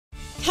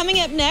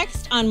Coming up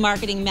next on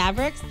Marketing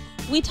Mavericks,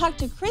 we talk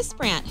to Chris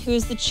Brandt, who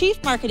is the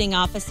Chief Marketing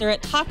Officer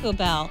at Taco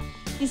Bell.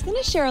 He's going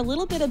to share a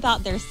little bit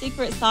about their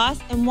secret sauce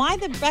and why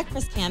the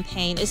breakfast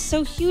campaign is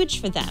so huge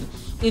for them.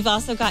 We've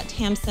also got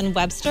Tamsin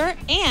Webster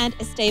and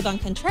Esteban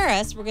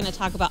Contreras. We're going to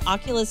talk about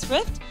Oculus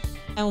Rift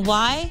and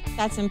why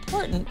that's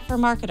important for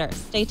marketers.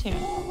 Stay tuned.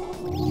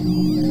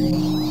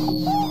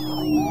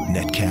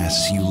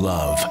 Netcasts you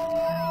love.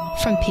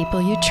 From people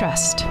you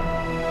trust.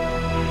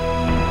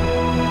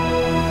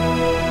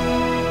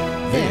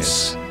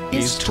 This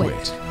is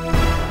Twit.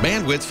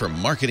 Bandwidth for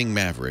Marketing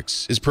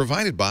Mavericks is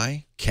provided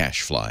by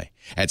CashFly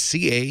at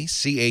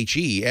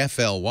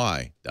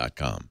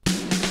CACHEFLY.com.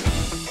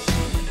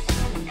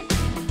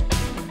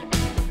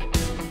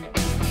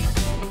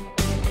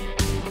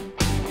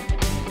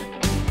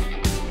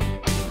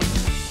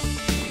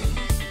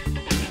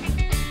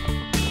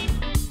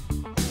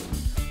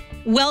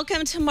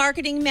 Welcome to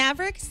Marketing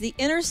Mavericks, the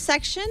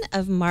intersection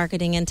of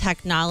marketing and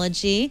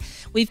technology.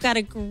 We've got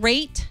a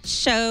great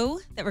show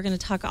that we're going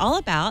to talk all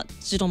about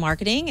digital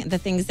marketing, the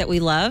things that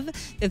we love,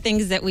 the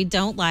things that we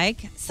don't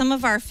like, some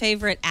of our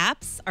favorite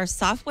apps, our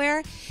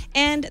software,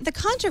 and the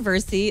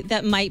controversy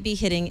that might be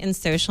hitting in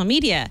social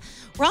media.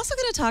 We're also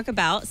going to talk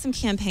about some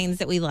campaigns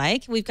that we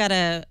like. We've got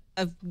a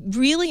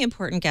really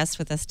important guest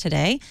with us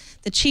today.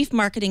 The Chief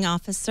Marketing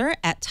Officer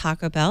at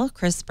Taco Bell,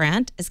 Chris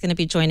Brandt, is going to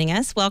be joining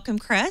us. Welcome,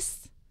 Chris.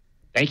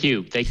 Thank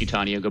you. Thank you,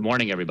 Tanya. Good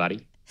morning,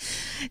 everybody.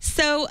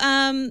 So,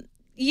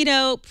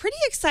 pretty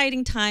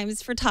exciting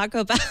times for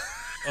Taco Bell.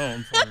 Oh,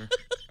 I'm sorry.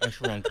 That's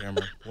the wrong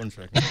camera. 1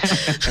 second.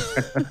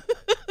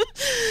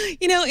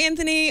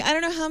 Anthony, I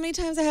don't know how many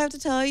times I have to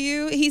tell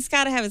you, he's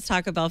got to have his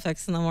Taco Bell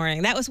fix in the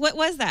morning. What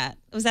was that?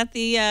 Was that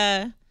the...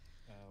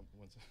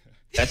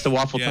 That's the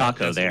waffle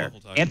taco there. The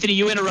waffle taco. Anthony,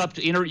 you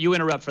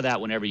interrupt for that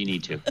whenever you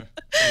need to.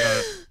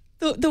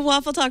 the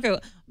waffle taco.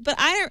 But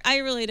I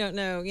really don't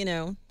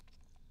know,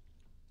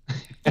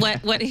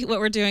 what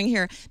we're doing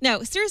here.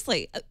 No,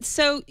 seriously.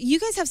 So you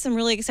guys have some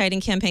really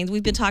exciting campaigns.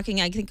 We've been talking,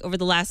 I think, over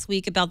the last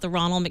week about the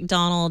Ronald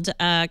McDonald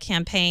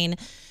campaign.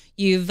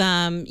 You've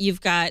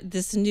got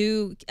this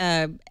new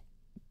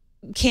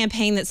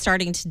campaign that's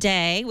starting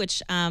today,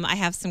 which I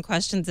have some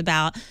questions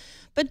about.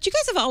 But you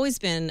guys have always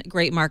been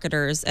great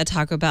marketers at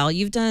Taco Bell.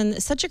 You've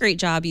done such a great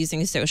job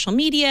using social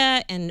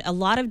media in a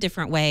lot of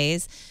different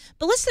ways.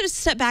 But let's just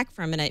step back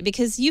for a minute,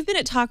 because you've been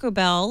at Taco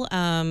Bell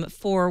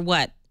for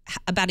what?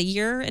 About a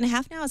year and a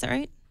half now, is that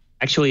right?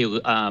 Actually,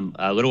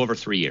 a little over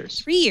 3 years.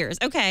 3 years,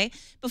 okay.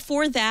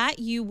 Before that,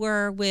 you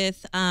were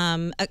with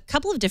a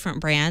couple of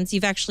different brands.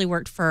 You've actually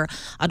worked for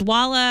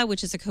Odwalla,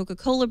 which is a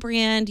Coca-Cola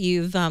brand.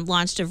 You've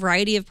launched a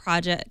variety of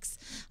projects,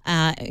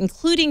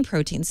 including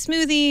protein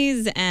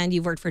smoothies, and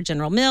you've worked for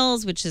General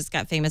Mills, which has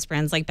got famous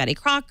brands like Betty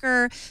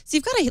Crocker. So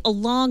you've got a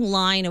long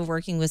line of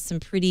working with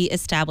some pretty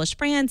established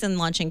brands and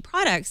launching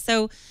products.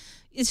 So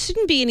it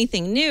shouldn't be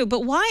anything new,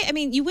 but why? I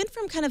mean, you went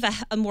from kind of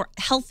a more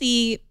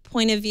healthy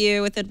point of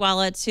view with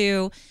Odwalla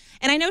to,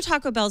 and I know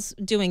Taco Bell's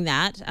doing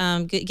that,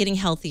 getting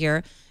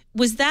healthier.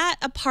 Was that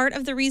a part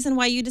of the reason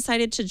why you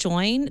decided to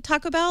join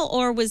Taco Bell,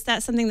 or was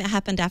that something that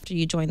happened after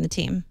you joined the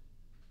team?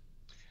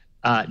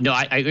 No,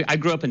 I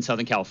grew up in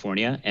Southern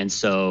California, and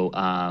so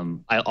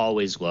I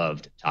always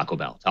loved Taco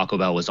Bell. Taco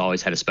Bell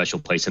always had a special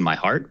place in my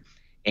heart.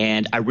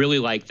 And I really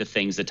like the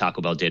things that Taco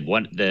Bell did.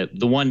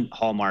 The one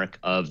hallmark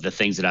of the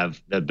things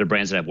that the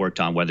brands that I've worked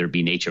on, whether it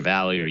be Nature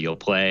Valley or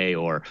Yoplait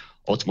or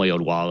ultimately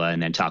Odwalla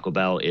and then Taco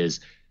Bell,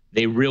 is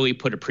they really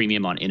put a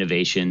premium on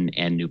innovation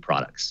and new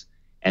products.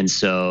 And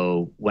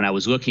so when I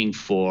was looking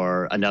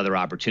for another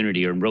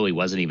opportunity, or really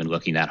wasn't even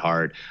looking that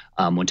hard,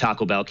 when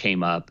Taco Bell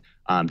came up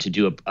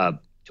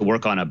to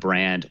work on a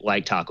brand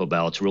like Taco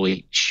Bell, to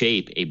really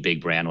shape a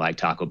big brand like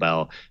Taco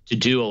Bell, to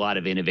do a lot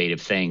of innovative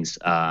things,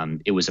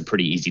 it was a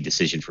pretty easy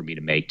decision for me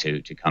to make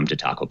to come to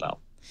Taco Bell.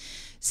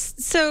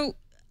 So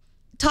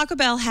Taco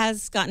Bell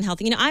has gotten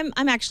healthy.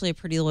 I'm actually a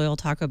pretty loyal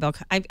Taco Bell.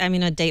 I'm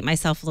going to date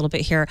myself a little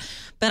bit here,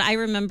 but I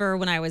remember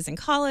when I was in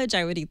college,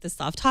 I would eat the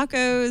soft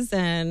tacos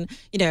and,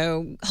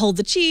 hold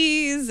the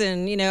cheese,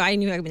 and, I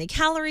knew how many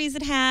calories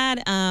it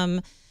had.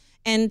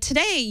 And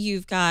today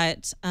you've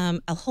got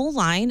a whole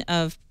line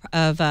of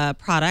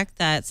product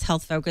that's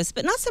health focused,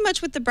 but not so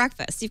much with the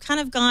breakfast. You've kind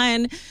of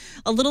gone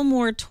a little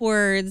more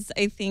towards,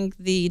 I think,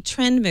 the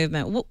trend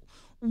movement.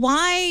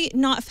 Why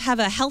not have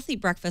a healthy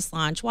breakfast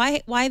launch? Why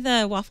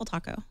the waffle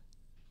taco?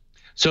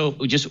 So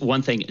just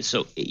one thing.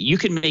 So you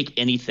can make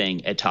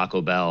anything at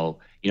Taco Bell,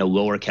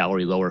 lower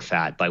calorie, lower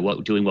fat by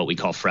doing what we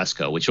call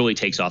fresco, which really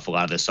takes off a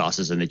lot of the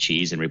sauces and the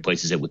cheese and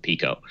replaces it with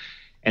pico.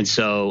 And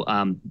so,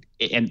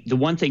 and the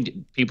one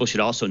thing people should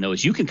also know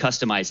is you can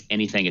customize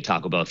anything at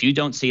Taco Bell. If you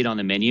don't see it on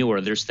the menu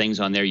or there's things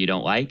on there you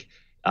don't like,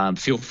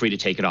 feel free to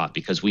take it off,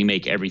 because we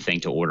make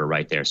everything to order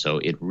right there. So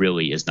it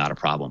really is not a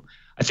problem.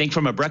 I think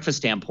from a breakfast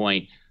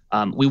standpoint,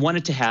 we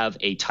wanted to have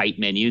a tight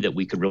menu that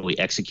we could really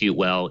execute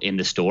well in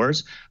the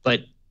stores.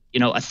 But,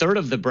 a third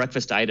of the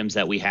breakfast items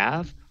that we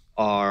have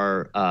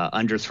are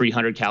under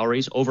 300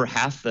 calories. Over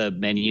half the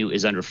menu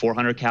is under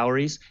 400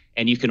 calories.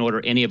 And you can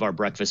order any of our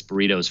breakfast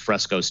burritos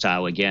fresco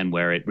style, again,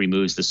 where it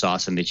removes the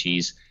sauce and the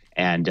cheese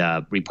and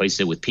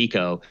replaces it with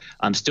pico.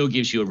 Still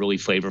gives you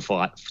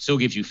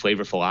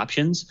flavorful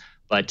options,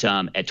 but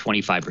at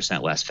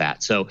 25% less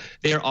fat. So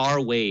there are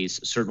ways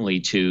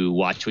certainly to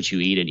watch what you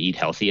eat and eat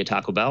healthy at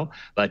Taco Bell.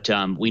 But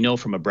we know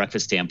from a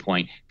breakfast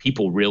standpoint,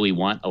 people really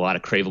want a lot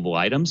of craveable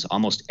items.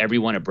 Almost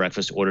everyone at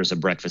breakfast orders a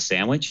breakfast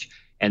sandwich.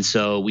 And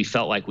so we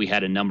felt like we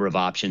had a number of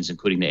options,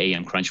 including the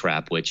AM Crunch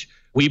Wrap, which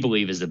we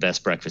believe is the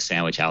best breakfast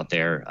sandwich out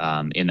there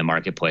in the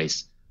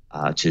marketplace,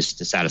 just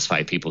to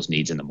satisfy people's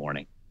needs in the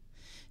morning.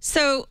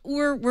 So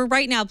we're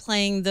right now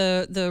playing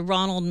the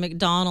Ronald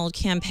McDonald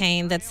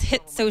campaign that's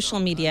hit social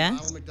media.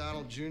 Ronald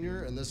McDonald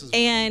Jr. and this is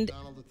And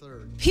Ronald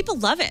McDonald III. people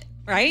love it,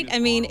 right? I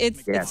mean,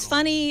 it's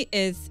funny,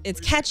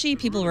 it's catchy,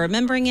 people are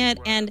remembering it,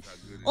 and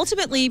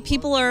ultimately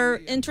people are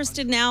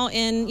interested now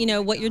in,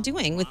 what you're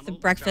doing with the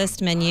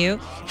breakfast menu.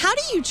 How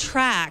do you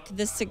track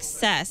the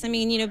success? I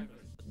mean,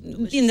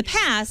 in the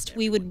past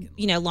we would,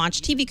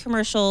 launch TV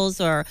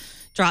commercials or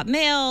drop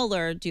mail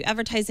or do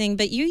advertising,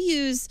 but you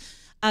use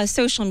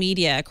social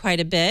media quite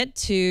a bit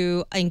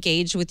to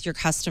engage with your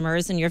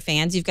customers and your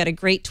fans. You've got a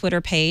great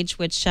Twitter page,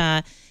 which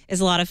is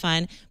a lot of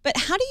fun. But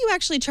how do you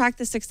actually track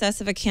the success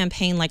of a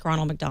campaign like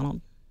Ronald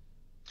McDonald?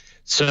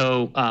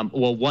 So,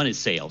 well, one is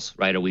sales,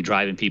 right? Are we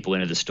driving people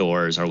into the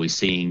stores? Are we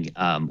seeing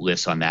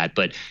lists on that?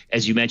 But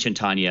as you mentioned,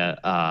 Tanya,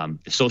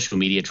 social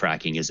media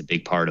tracking is a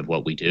big part of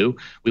what we do.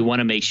 We want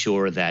to make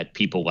sure that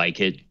people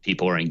like it,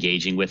 people are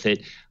engaging with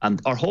it.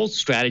 Our whole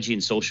strategy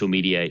in social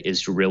media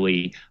is to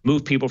really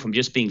move people from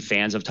just being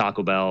fans of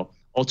Taco Bell,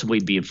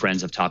 ultimately being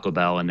friends of Taco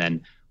Bell, and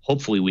then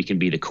hopefully we can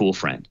be the cool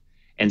friend.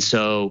 And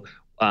so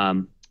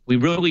we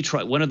really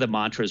try. One of the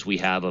mantras we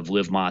have of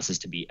Live Moss is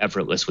to be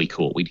effortlessly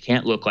cool. We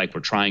can't look like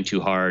we're trying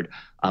too hard.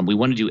 We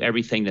want to do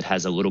everything that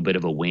has a little bit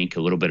of a wink, a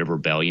little bit of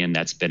rebellion.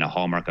 That's been a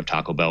hallmark of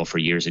Taco Bell for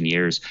years and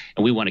years,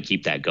 and we want to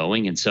keep that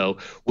going. And so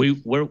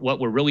what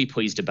we're really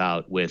pleased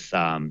about with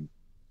the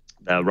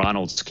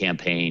Ronald's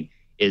campaign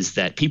is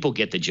that people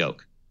get the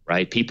joke,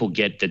 right? People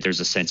get that there's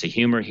a sense of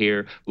humor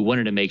here. We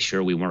wanted to make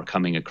sure we weren't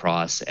coming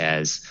across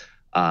as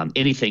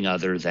anything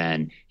other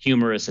than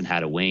humorous and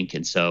had a wink.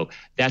 And so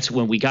that's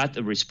when we got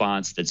the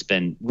response that's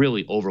been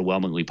really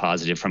overwhelmingly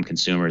positive from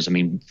consumers. I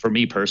mean, for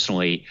me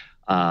personally,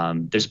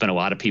 there's been a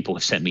lot of people who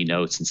sent me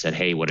notes and said,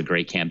 hey, what a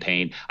great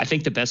campaign. I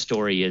think the best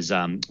story is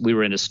we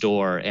were in a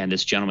store and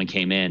this gentleman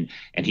came in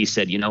and he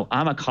said,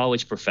 I'm a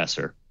college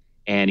professor.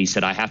 And he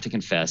said, I have to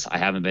confess, I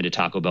haven't been to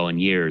Taco Bell in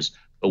years.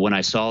 But when I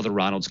saw the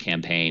Ronald's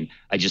campaign,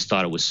 I just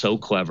thought it was so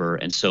clever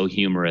and so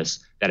humorous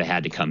that I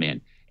had to come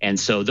in. And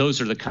so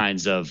those are the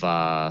kinds of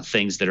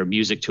things that are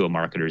music to a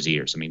marketer's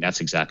ears. I mean, that's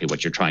exactly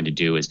what you're trying to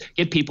do is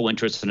get people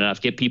interested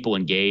enough, get people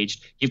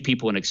engaged, give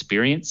people an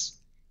experience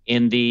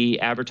in the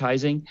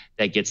advertising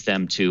that gets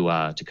them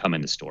to come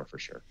in the store for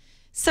sure.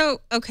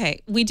 So,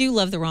 okay, we do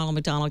love the Ronald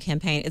McDonald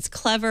campaign. It's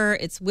clever,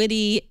 it's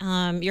witty.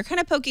 You're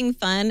kind of poking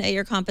fun at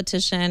your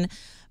competition.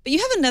 But you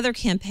have another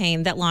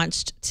campaign that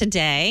launched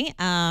today,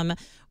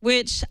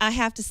 which I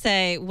have to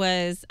say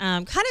was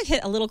kind of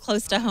hit a little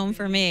close to home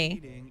for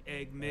me.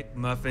 Egg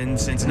McMuffin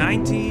since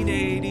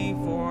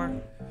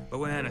 1984. But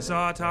when I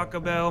saw Taco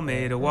Bell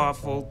made a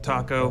waffle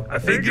taco, I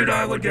figured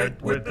I would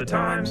get with the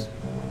times.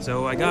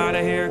 So I got a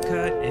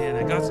haircut and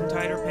I got some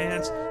tighter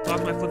pants.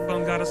 Lost my flip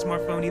phone, got a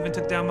smartphone, even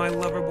took down my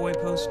Loverboy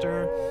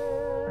poster.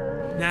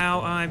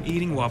 Now I'm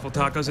eating waffle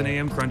tacos and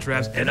AM Crunch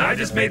Wraps, and I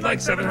just made like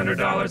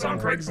 $700 on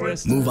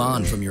Craigslist. Move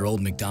on from your old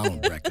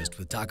McDonald breakfast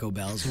with Taco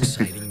Bell's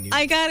exciting news.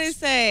 I gotta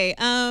say,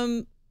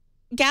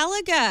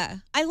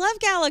 Galaga. I love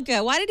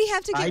Galaga. Why did he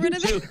have to get rid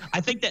of that? I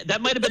think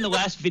that might have been the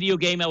last video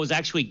game I was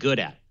actually good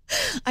at.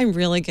 I'm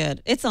really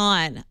good. It's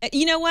on.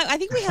 You know what? I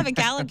think we have a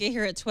Galaga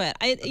here at Twit.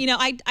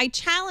 I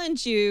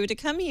challenge you to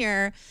come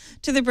here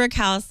to the Brick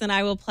House and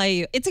I will play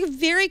you. It's a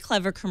very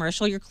clever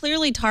commercial. You're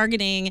clearly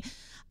targeting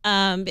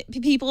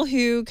people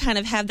who kind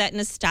of have that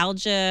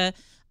nostalgia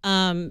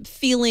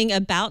feeling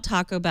about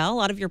Taco Bell. A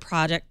lot of your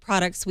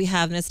products we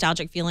have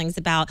nostalgic feelings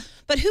about.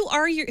 But who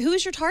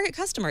is your target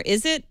customer?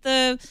 Is it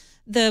the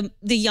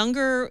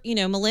younger,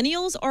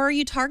 millennials, or are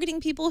you targeting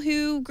people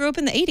who grew up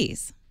in the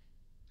 80s?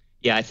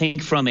 Yeah, I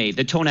think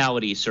the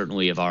tonality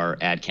certainly of our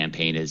ad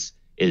campaign is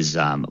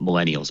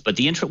millennials. But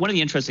one of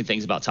the interesting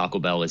things about Taco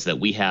Bell is that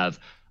we have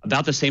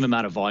about the same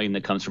amount of volume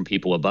that comes from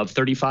people above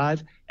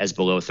 35 as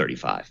below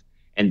 35.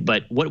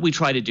 But what we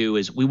try to do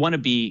is we want to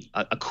be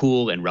a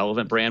cool and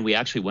relevant brand. We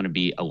actually want to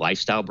be a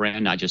lifestyle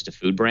brand, not just a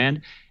food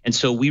brand. And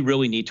so we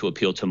really need to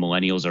appeal to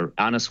millennials, or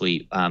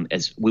honestly,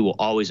 as we will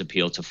always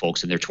appeal to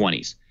folks in their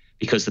 20s.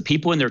 Because the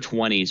people in their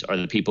 20s are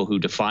the people who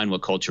define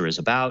what culture is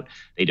about.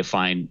 They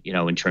define,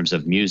 in terms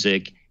of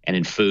music and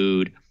in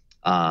food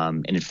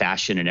and in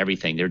fashion and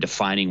everything. They're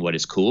defining what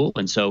is cool.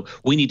 And so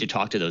we need to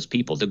talk to those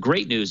people. The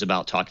great news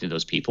about talking to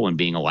those people and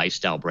being a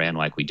lifestyle brand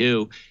like we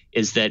do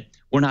is that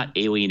we're not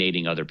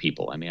alienating other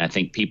people. I mean, I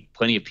think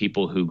plenty of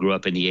people who grew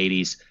up in the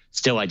 80s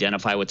still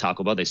identify with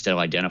Taco Bell. They still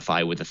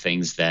identify with the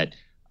things that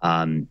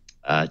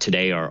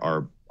today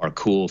are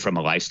cool from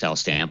a lifestyle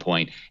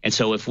standpoint. And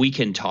so if we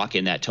can talk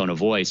in that tone of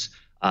voice,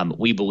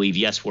 we believe,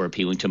 yes, we're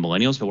appealing to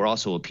millennials, but we're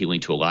also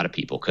appealing to a lot of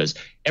people because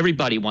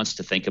everybody wants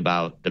to think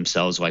about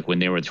themselves like when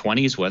they were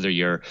 20s, whether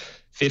you're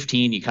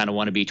 15, you kind of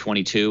want to be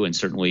 22. And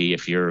certainly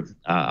if you're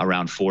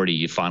around 40,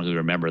 you fondly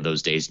remember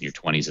those days in your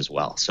 20s as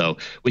well. So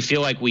we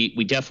feel like we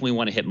definitely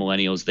want to hit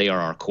millennials. They are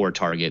our core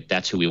target.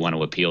 That's who we want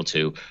to appeal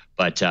to.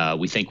 But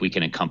we think we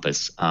can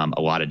encompass a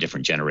lot of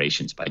different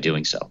generations by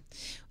doing so.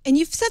 And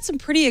you've set some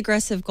pretty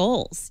aggressive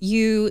goals.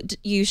 You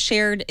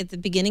shared at the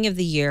beginning of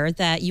the year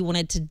that you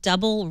wanted to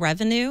double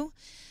revenue,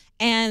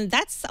 and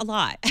that's a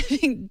lot. I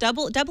mean,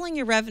 doubling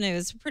your revenue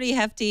is a pretty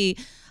hefty,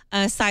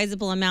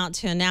 sizable amount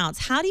to announce.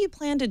 How do you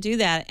plan to do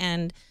that?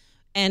 And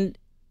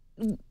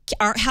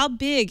how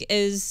big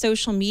is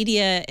social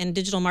media and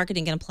digital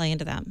marketing going to play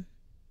into them?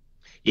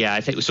 Yeah, I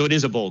think so. It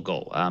is a bold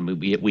goal.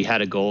 We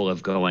had a goal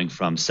of going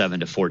from $7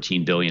 to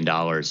 $14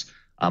 billion.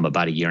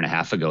 About a year and a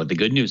half ago. The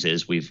good news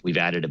is we've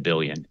added $1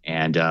 billion,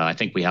 and I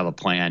think we have a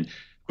plan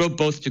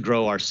both to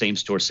grow our same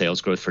store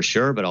sales growth for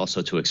sure, but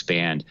also to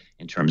expand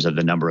in terms of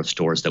the number of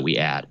stores that we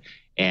add.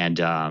 And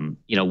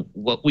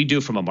what we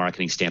do from a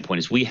marketing standpoint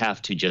is we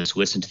have to just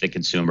listen to the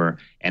consumer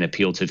and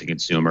appeal to the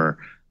consumer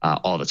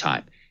all the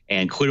time.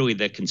 And clearly,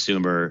 the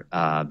consumer,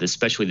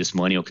 especially this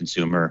millennial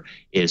consumer,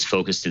 is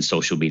focused in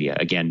social media.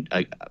 Again,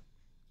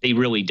 they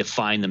really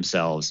define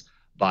themselves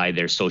by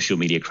their social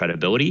media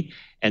credibility.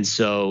 And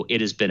so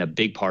it has been a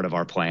big part of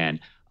our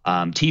plan.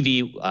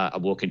 TV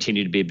will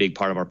continue to be a big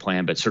part of our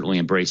plan, but certainly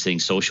embracing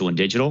social and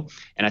digital.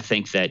 And I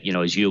think that,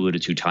 as you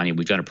alluded to, Tanya,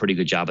 we've done a pretty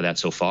good job of that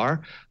so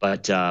far,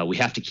 but we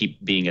have to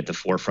keep being at the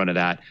forefront of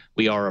that.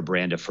 We are a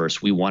brand of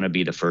first. We want to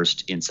be the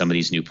first in some of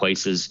these new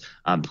places,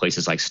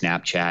 places like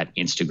Snapchat,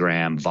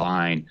 Instagram,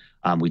 Vine.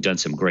 We've done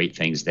some great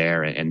things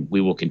there, and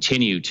we will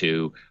continue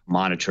to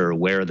monitor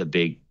where the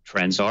big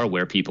trends are,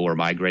 where people are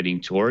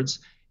migrating towards,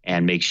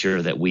 and make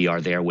sure that we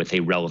are there with a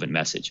relevant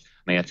message.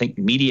 I mean, I think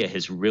media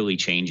is really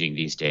changing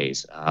these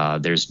days.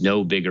 There's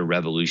no bigger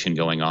revolution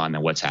going on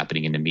than what's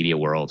happening in the media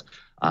world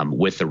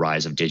with the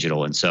rise of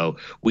digital. And so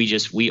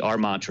our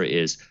mantra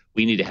is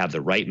we need to have the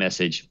right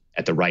message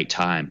at the right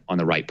time on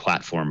the right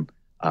platform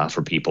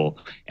for people.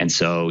 And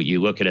so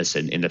you look at us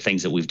in the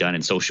things that we've done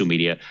in social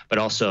media, but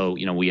also,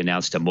 we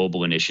announced a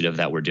mobile initiative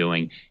that we're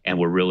doing, and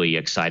we're really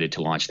excited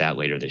to launch that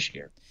later this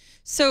year.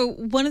 So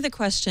one of the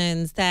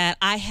questions that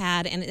I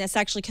had, and it's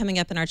actually coming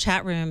up in our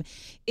chat room,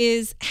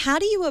 is how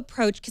do you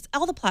approach, because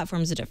all the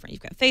platforms are different.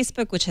 You've got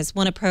Facebook, which has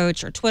one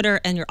approach, or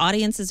Twitter, and your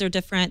audiences are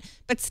different.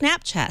 But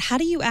Snapchat, how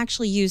do you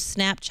actually use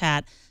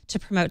Snapchat to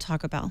promote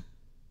Taco Bell?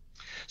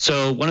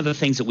 So one of the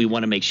things that we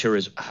want to make sure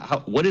is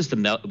what is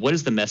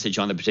the message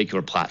on the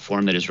particular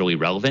platform that is really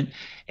relevant.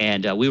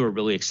 And we were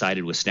really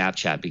excited with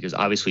Snapchat because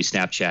obviously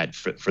Snapchat,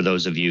 for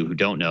those of you who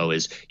don't know,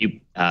 is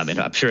and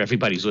I'm sure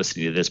everybody who's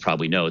listening to this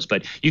probably knows,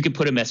 but you can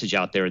put a message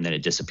out there and then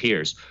it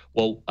disappears.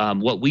 Well,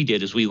 what we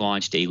did is we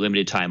launched a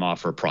limited time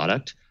offer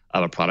product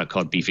of a product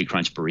called Beefy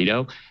Crunch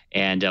Burrito.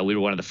 And we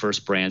were one of the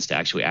first brands to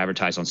actually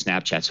advertise on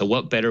Snapchat. So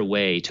what better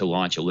way to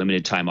launch a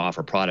limited time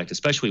offer product,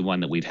 especially one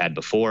that we've had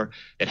before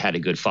that had a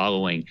good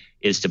following,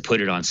 is to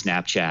put it on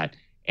Snapchat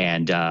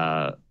and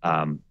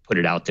put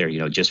it out there,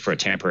 just for a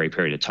temporary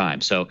period of time.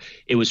 So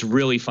it was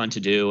really fun to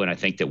do. And I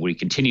think that we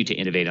continue to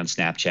innovate on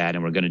Snapchat,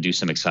 and we're going to do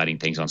some exciting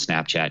things on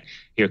Snapchat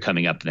here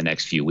coming up in the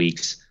next few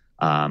weeks.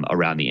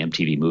 Around the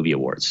MTV Movie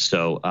Awards.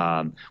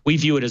 So we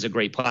view it as a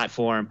great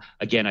platform.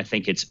 Again, I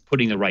think it's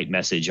putting the right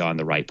message on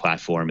the right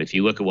platform. If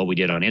you look at what we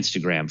did on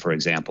Instagram, for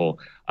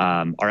example,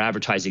 our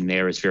advertising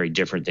there is very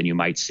different than you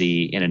might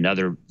see in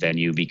another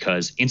venue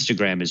because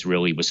Instagram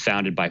was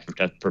founded by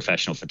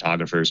professional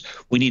photographers.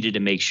 We needed to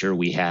make sure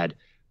we had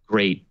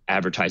great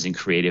advertising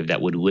creative that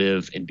would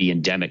live and be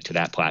endemic to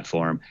that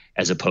platform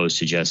as opposed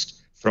to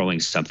just throwing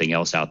something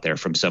else out there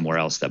from somewhere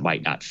else that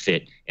might not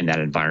fit in that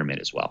environment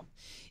as well.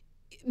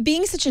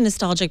 Being such a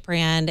nostalgic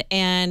brand,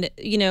 and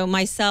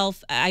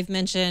myself, I've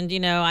mentioned,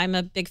 I'm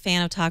a big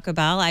fan of Taco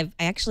Bell. I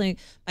actually,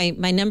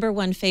 my number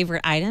one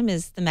favorite item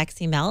is the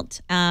Mexi Melt.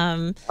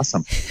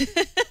 Awesome.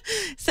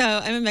 So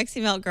I'm a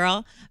Mexi Melt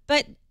girl.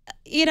 But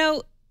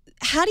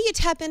how do you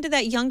tap into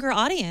that younger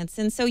audience?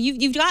 And so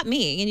you've got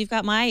me, and you've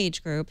got my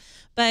age group.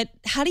 But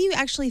how do you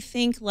actually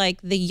think like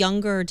the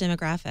younger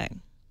demographic?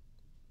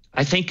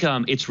 I think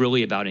it's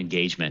really about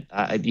engagement.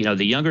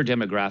 The younger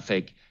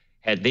demographic.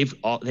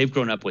 They've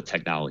grown up with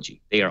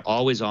technology. They are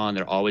always on.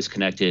 They're always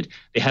connected.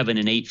 They have an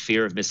innate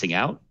fear of missing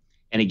out.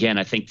 And again,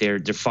 I think they're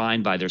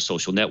defined by their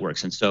social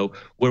networks. And so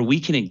where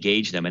we can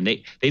engage them, and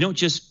they don't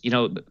just,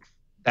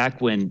 back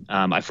when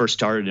I first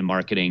started in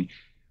marketing,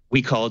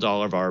 we called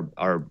all of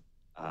our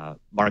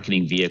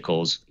marketing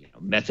vehicles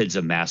methods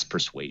of mass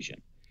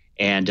persuasion.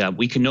 And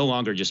we can no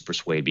longer just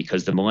persuade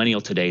because the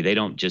millennial today, they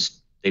don't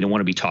want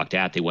to be talked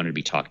at. They want to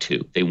be talked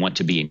to. They want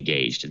to be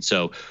engaged. And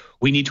so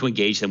we need to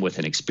engage them with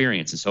an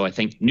experience. And so I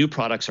think new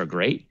products are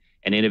great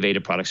and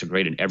innovative products are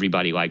great and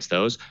everybody likes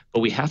those. But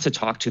we have to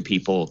talk to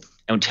people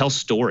and tell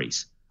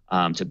stories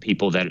to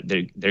people that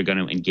they're going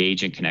to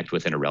engage and connect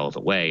with in a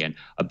relevant way. And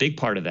a big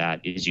part of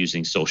that is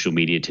using social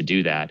media to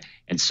do that.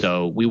 And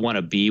so we want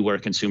to be where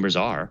consumers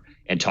are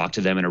and talk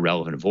to them in a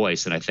relevant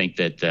voice. And I think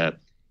that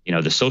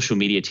the social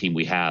media team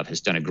we have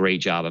has done a great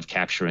job of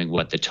capturing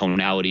what the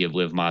tonality of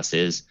Live Más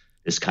is,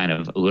 this kind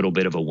of a little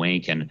bit of a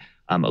wink and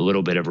a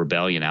little bit of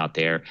rebellion out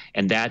there.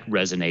 And that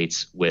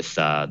resonates with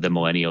the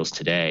millennials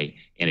today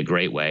in a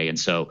great way. And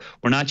so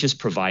we're not just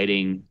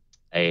providing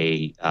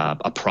a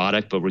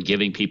product, but we're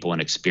giving people an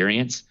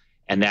experience.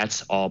 And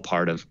that's all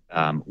part of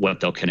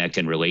what they'll connect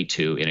and relate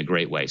to in a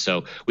great way.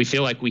 So we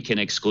feel like we can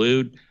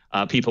exclude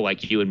people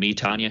like you and me,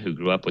 Tanya, who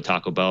grew up with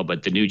Taco Bell,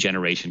 but the new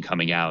generation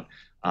coming out,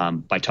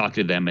 by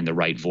talking to them in the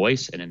right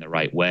voice and in the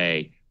right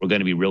way, we're going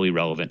to be really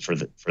relevant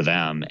for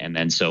them. And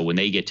then so when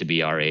they get to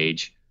be our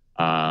age,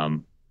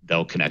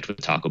 they'll connect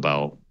with Taco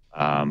Bell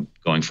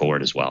going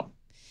forward as well.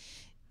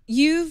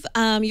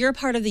 You're a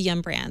part of the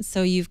Yum brand.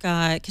 So you've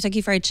got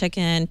Kentucky Fried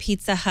Chicken,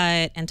 Pizza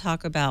Hut, and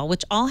Taco Bell,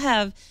 which all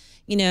have,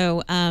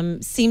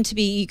 seem to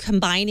be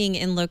combining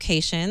in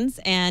locations,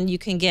 and you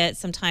can get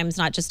sometimes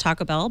not just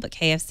Taco Bell, but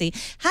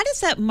KFC. How does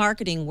that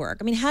marketing work?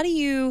 I mean, how do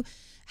you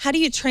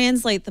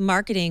translate the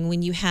marketing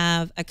when you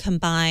have a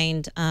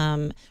combined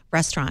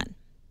restaurant?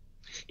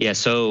 Yeah,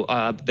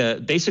 so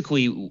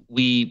basically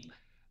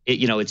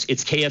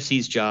it's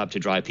KFC's job to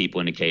drive people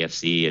into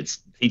KFC. It's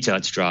Pizza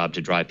Hut's job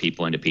to drive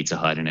people into Pizza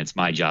Hut, and it's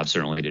my job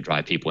certainly to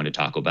drive people into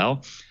Taco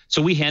Bell.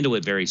 So we handle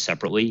it very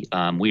separately.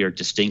 We are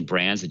distinct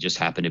brands that just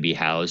happen to be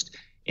housed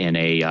in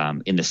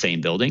the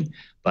same building,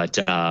 but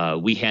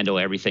we handle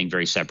everything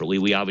very separately.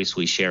 We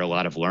obviously share a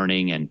lot of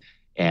learning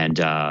and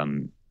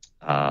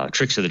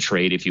tricks of the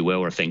trade, if you will,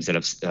 or things that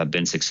have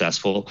been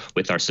successful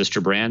with our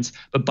sister brands.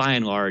 But by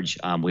and large,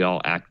 we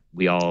all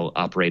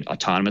operate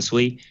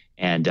autonomously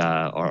and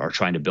are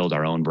trying to build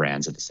our own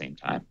brands at the same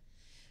time.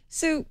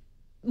 So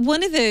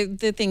one of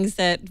the things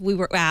that we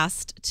were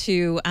asked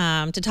to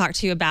talk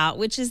to you about,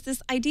 which is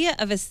this idea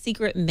of a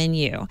secret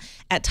menu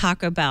at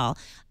Taco Bell.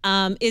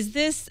 Is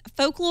this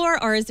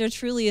folklore, or is there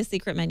truly a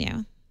secret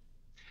menu?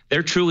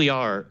 There truly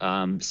are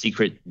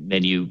secret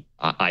menu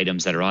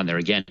items that are on there.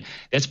 Again,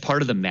 that's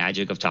part of the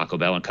magic of Taco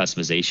Bell and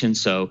customization.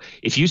 So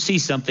if you see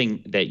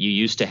something that you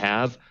used to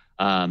have,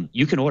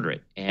 you can order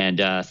it.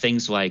 And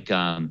things like,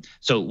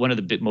 so one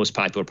of the most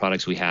popular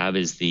products we have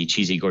is the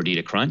Cheesy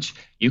Gordita Crunch.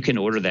 You can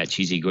order that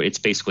it's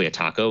basically a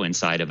taco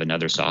inside of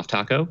another soft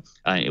taco,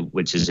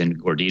 which is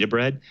in gordita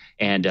bread.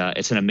 And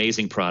it's an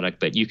amazing product,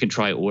 but you can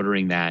try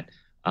ordering that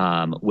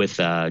with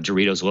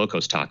Doritos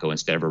Locos taco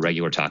instead of a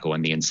regular taco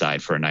on the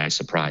inside for a nice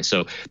surprise.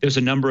 So there's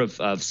a number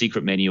of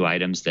secret menu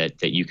items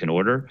that you can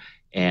order.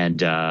 And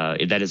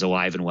that is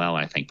alive and well,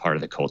 and I think part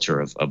of the culture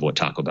of what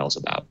Taco Bell's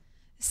about.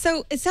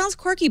 So it sounds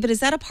quirky, but is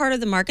that a part of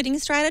the marketing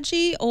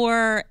strategy?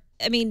 Or,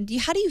 I mean,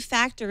 how do you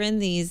factor in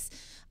these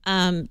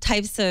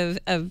types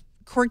of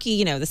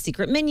quirky, the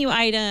secret menu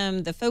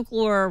item, the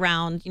folklore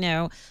around,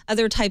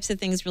 other types of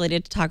things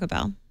related to Taco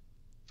Bell?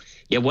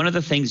 Yeah, one of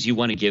the things you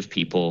want to give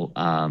people,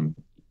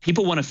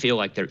 people want to feel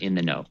like they're in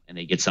the know and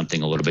they get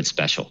something a little bit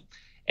special.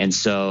 And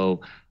so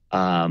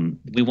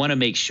we want to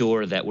make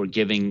sure that we're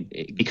giving,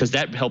 because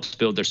that helps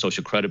build their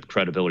social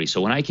credibility.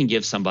 So when I can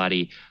give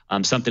somebody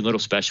something a little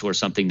special or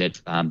something that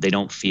they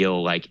don't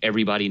feel like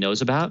everybody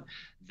knows about,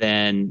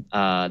 then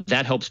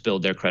that helps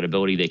build their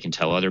credibility. They can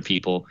tell other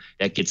people.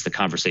 That gets the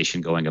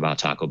conversation going about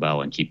Taco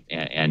Bell and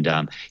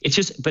it's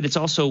just, but it's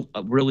also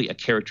really a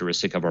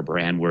characteristic of our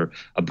brand. We're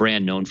a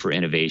brand known for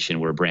innovation.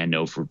 We're a brand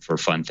known for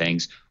fun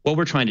things. What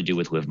we're trying to do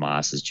with Live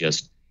Más is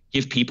just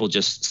give people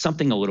just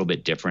something a little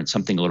bit different,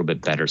 something a little bit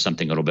better,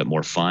 something a little bit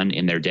more fun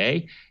in their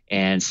day.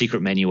 And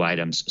secret menu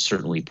items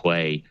certainly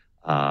play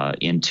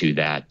into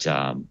that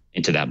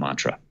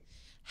mantra.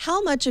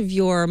 How much of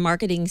your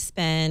marketing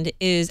spend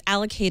is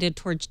allocated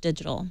towards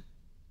digital?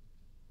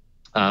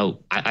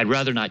 I'd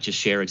rather not just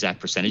share exact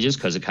percentages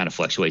because it kind of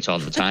fluctuates all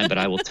the time. But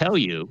I will tell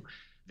you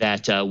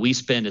that we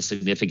spend a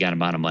significant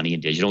amount of money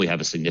in digital. We have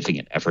a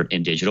significant effort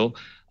in digital.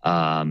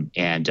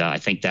 And I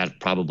think that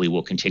probably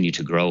will continue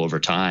to grow over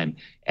time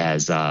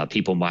as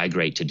people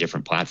migrate to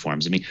different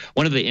platforms. I mean,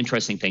 one of the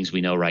interesting things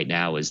we know right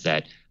now is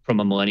that from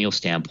a millennial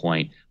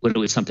standpoint,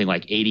 literally something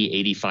like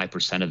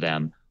 85% of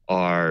them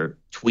are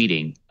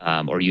tweeting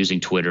or using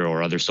Twitter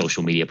or other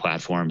social media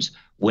platforms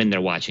when they're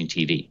watching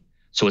TV.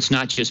 So it's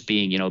not just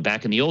being,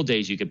 back in the old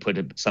days, you could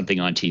put something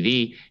on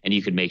TV and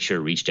you could make sure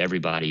it reached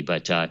everybody,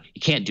 but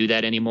you can't do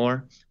that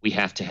anymore. We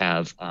have to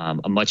have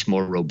a much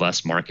more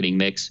robust marketing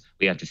mix.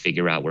 We have to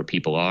figure out where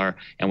people are,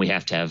 and we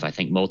have to have, I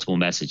think, multiple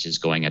messages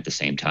going at the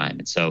same time.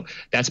 And so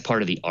that's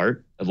part of the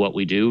art of what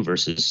we do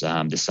versus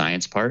the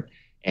science part.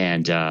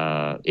 And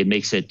it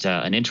makes it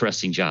an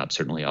interesting job,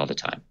 certainly all the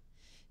time.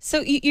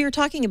 So you're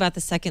talking about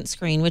the second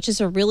screen, which is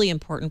a really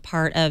important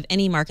part of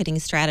any marketing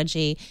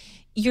strategy.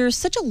 You're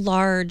such a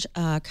large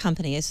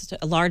company, it's such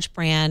a large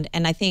brand.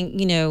 And I think,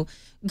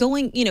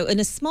 going, in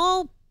a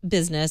small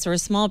business or a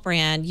small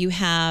brand, you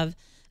have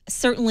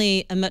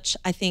certainly a much,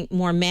 I think,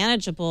 more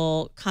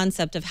manageable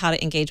concept of how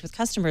to engage with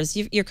customers.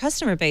 Your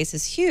customer base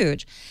is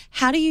huge.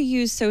 How do you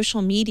use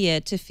social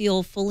media to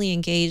feel fully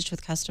engaged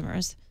with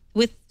customers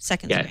with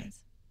second screens?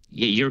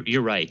 Yeah,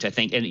 you're right. I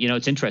think, and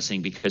it's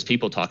interesting because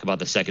people talk about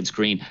the second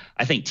screen.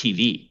 I think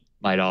TV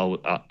might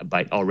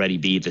already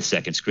be the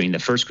second screen. The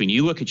first screen,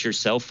 you look at your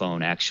cell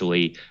phone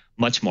actually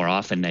much more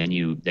often than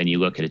you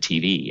look at a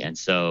TV, and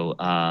so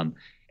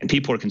and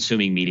people are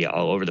consuming media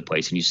all over the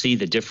place. And you see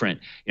the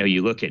different,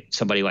 you look at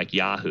somebody like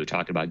Yahoo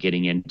talking about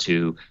getting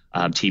into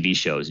TV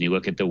shows, and you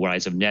look at the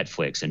rise of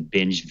Netflix and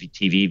binge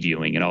TV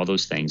viewing and all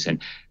those things.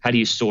 And how do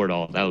you sort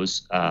all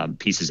those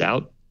pieces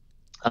out?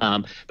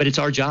 But it's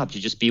our job to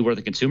just be where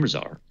the consumers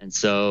are. And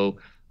so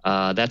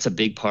that's a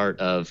big part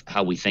of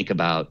how we think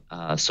about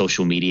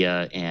social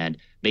media and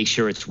make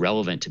sure it's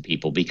relevant to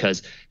people,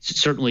 because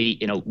certainly,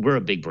 we're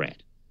a big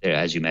brand.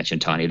 As you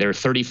mentioned, Tanya, there are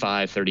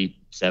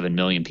 37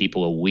 million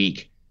people a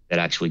week that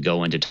actually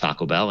go into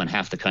Taco Bell, and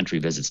half the country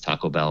visits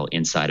Taco Bell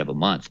inside of a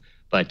month.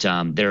 But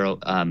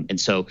and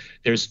so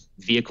there's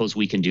vehicles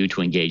we can do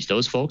to engage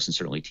those folks, and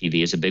certainly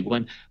TV is a big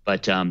one.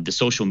 But the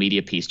social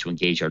media piece to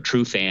engage our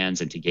true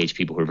fans and to engage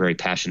people who are very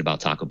passionate about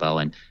Taco Bell,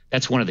 and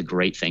that's one of the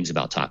great things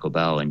about Taco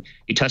Bell. And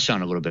you touched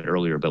on it a little bit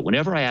earlier, but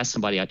whenever I ask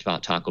somebody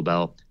about Taco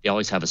Bell, they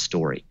always have a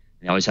story.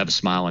 They always have a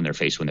smile on their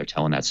face when they're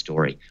telling that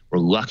story. We're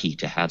lucky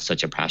to have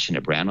such a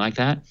passionate brand like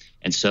that.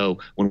 And so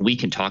when we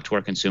can talk to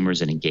our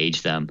consumers and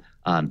engage them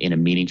in a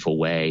meaningful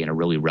way, in a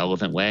really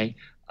relevant way,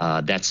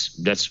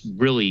 that's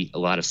really a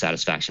lot of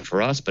satisfaction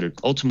for us. But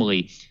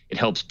ultimately, it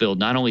helps build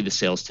not only the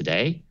sales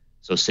today,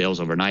 so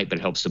sales overnight, but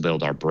it helps to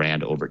build our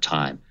brand over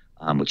time,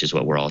 which is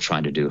what we're all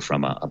trying to do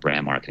from a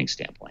brand marketing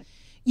standpoint.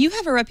 You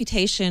have a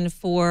reputation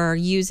for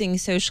using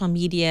social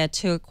media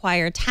to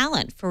acquire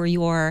talent for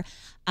your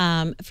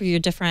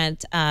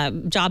different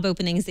job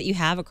openings that you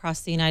have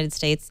across the United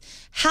States.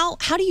 How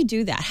do you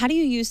do that? How do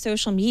you use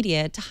social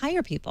media to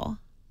hire people?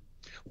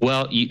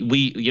 Well,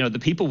 the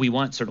people we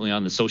want certainly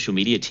on the social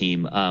media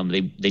team,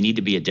 they need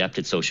to be adept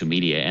at social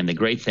media. And the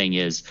great thing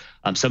is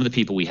some of the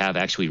people we have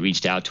actually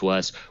reached out to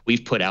us.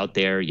 We've put out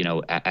there,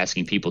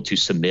 asking people to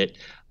submit.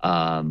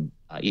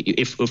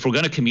 If we're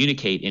going to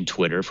communicate in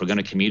Twitter, if we're going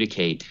to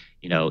communicate,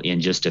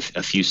 in just a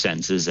few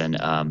sentences and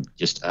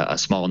just a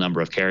small number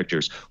of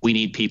characters, we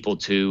need people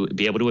to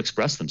be able to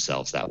express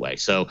themselves that way.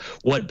 So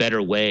what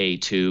better way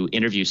to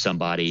interview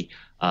somebody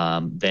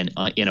than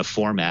in a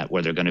format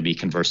where they're going to be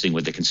conversing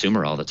with the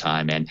consumer all the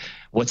time? And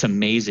what's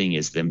amazing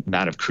is the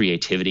amount of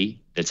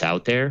creativity that's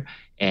out there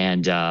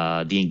and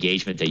the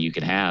engagement that you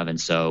can have. And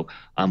so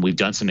we've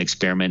done some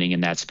experimenting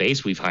in that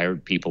space. We've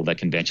hired people the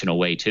conventional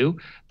way too,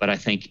 but I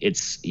think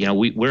it's,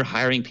 we're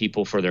hiring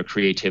people for their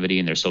creativity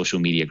and their social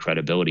media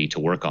credibility to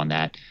work on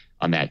that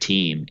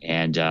team.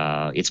 And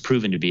it's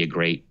proven to be a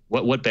great,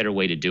 what better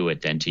way to do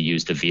it than to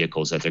use the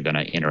vehicles that they're going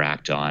to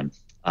interact on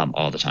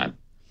all the time.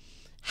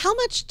 How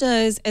much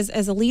does,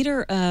 as a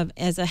leader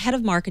as a head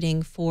of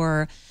marketing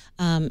for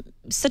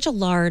such a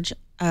large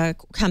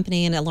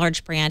company and a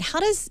large brand, how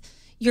does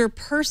your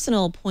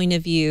personal point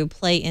of view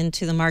play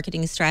into the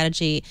marketing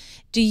strategy?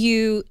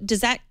 Does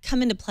that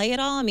come into play at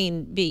all? I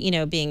mean,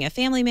 being a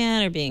family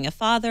man or being a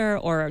father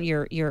or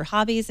your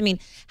hobbies. I mean,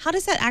 how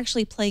does that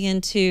actually play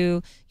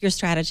into your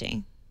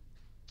strategy?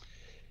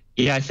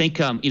 Yeah, I think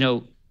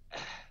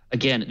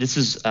again, this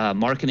is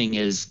marketing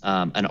is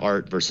an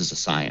art versus a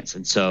science,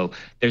 and so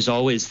there's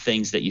always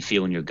things that you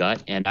feel in your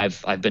gut. And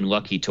I've been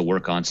lucky to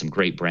work on some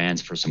great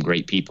brands for some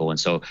great people, and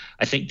so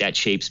I think that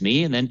shapes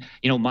me. And then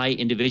my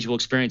individual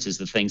experiences,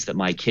 the things that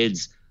my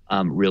kids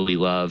really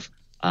love.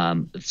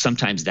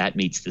 Sometimes that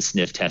meets the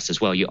sniff test as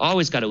well. You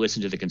always got to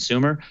listen to the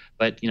consumer,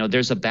 but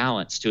there's a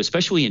balance too,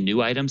 especially in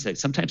new items that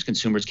sometimes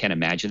consumers can't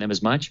imagine them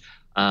as much.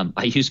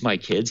 I use my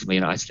kids.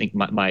 I think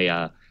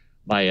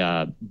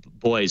my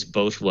boys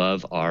both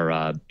love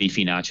our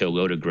beefy nacho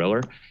loaded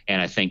griller,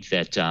 and I think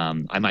that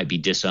I might be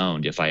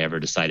disowned if I ever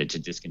decided to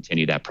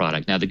discontinue that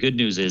product. Now, the good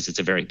news is it's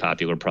a very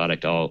popular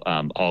product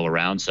all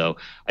around, so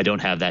I don't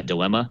have that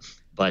dilemma.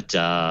 But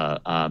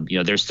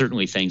there's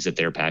certainly things that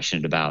they're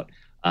passionate about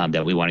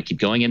that we want to keep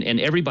going, and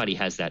everybody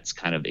has that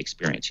kind of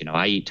experience.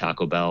 I eat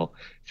Taco Bell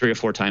 3 or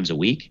 4 times a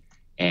week.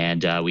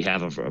 And we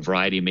have a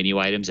variety of menu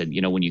items. And,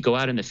 when you go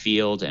out in the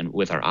field and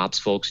with our ops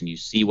folks and you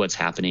see what's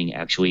happening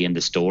actually in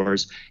the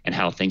stores and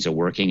how things are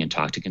working and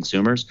talk to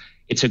consumers,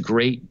 it's a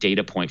great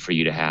data point for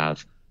you to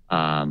have,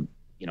 an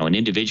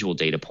individual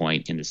data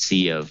point in the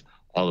sea of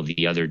all of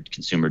the other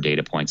consumer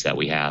data points that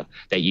we have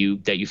that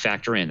you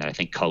factor in, that I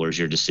think colors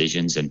your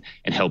decisions and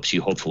helps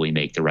you hopefully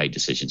make the right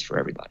decisions for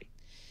everybody.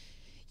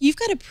 You've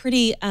got a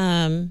pretty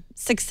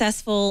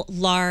successful,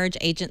 large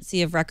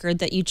agency of record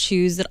that you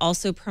choose that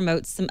also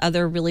promotes some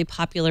other really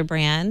popular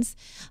brands.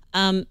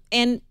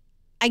 And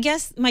I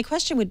guess my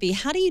question would be,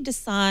 how do you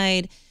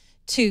decide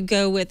to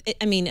go with,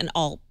 an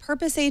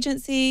all-purpose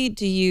agency?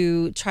 Do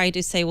you try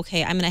to say,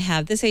 okay, I'm going to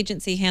have this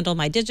agency handle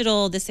my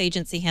digital, this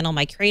agency handle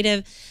my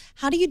creative?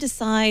 How do you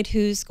decide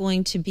who's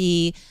going to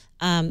be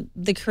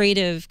the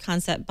creative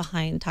concept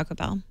behind Taco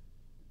Bell?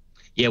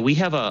 Yeah, we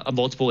have a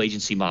multiple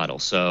agency model.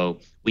 So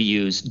we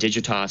use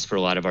Digitas for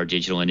a lot of our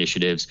digital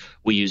initiatives.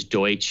 We use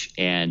Deutsch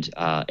and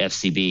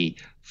FCB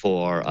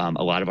for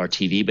a lot of our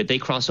TV, but they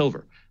cross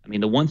over. I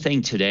mean, the one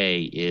thing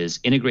today is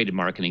integrated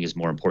marketing is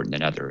more important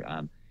than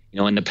ever.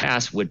 In the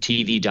past, when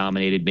TV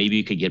dominated, maybe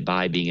you could get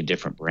by being a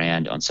different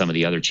brand on some of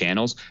the other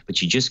channels,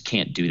 but you just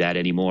can't do that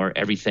anymore.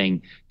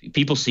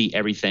 People see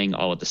everything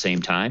all at the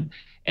same time.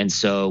 And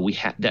so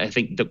I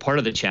think the part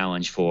of the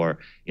challenge for,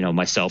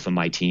 myself and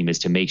my team is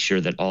to make sure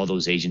that all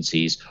those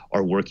agencies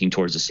are working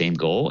towards the same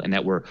goal and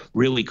that we're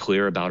really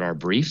clear about our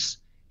briefs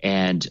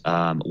and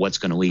what's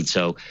going to lead.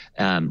 So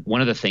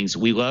one of the things,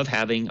 we love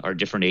having our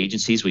different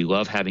agencies. We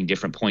love having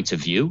different points of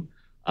view.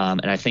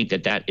 And I think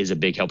that is a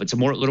big help. It's a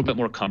little bit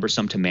more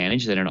cumbersome to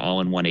manage than an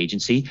all-in-one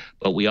agency,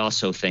 but we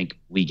also think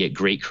we get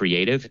great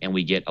creative and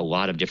we get a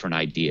lot of different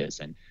ideas.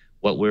 And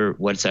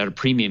what's at a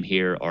premium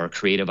here are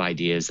creative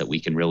ideas that we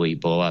can really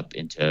blow up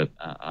into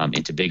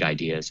big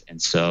ideas.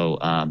 And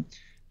so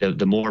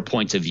the more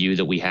points of view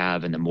that we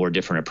have and the more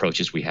different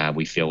approaches we have,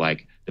 we feel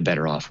like the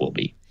better off we'll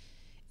be.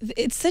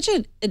 It's such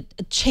a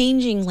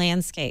changing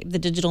landscape, the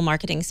digital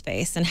marketing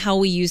space, and how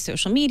we use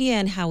social media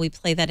and how we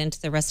play that into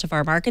the rest of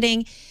our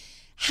marketing.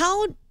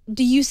 How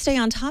do you stay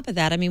on top of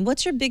that? I mean,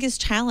 what's your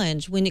biggest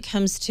challenge when it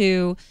comes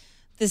to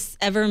this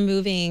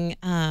ever-moving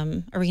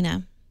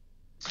arena?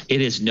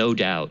 It is no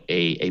doubt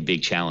a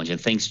big challenge, and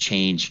things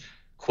change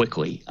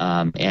quickly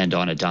and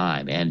on a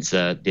dime. And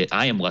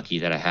I am lucky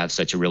that I have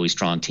such a really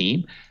strong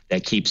team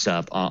that keeps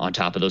up on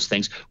top of those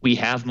things. We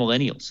have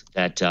millennials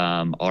that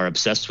are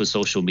obsessed with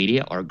social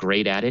media, are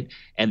great at it,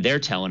 and they're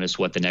telling us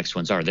what the next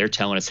ones are. They're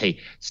telling us, hey,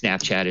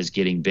 Snapchat is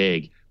getting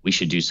big. We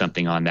should do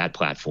something on that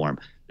platform.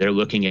 They're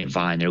looking at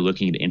Vine. They're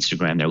looking at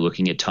Instagram. They're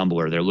looking at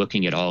Tumblr. They're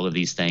looking at all of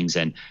these things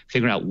and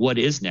figuring out what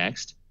is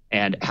next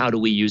and how do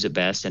we use it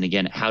best. And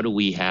again, how do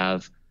we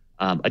have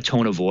a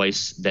tone of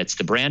voice that's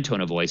the brand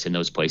tone of voice in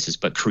those places,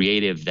 but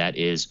creative that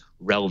is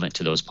relevant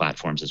to those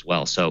platforms as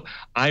well. So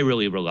I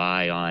really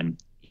rely on,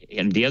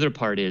 and the other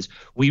part is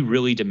we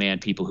really demand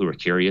people who are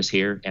curious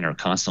here and are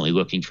constantly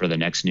looking for the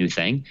next new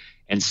thing.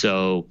 And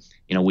so,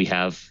 we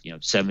have,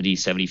 70,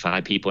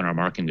 75 people in our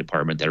marketing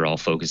department that are all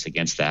focused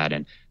against that.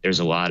 And there's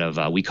a lot of,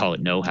 we call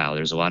it know-how.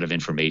 There's a lot of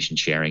information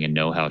sharing and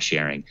know-how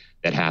sharing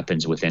that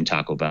happens within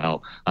Taco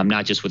Bell,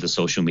 not just with the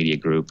social media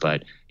group,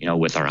 but,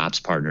 with our ops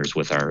partners,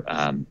 with our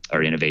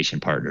innovation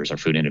partners, our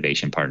food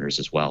innovation partners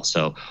as well.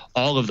 So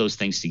all of those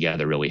things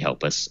together really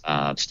help us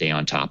stay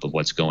on top of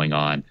what's going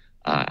on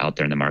out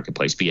there in the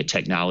marketplace, be it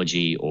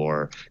technology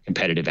or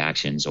competitive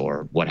actions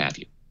or what have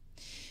you.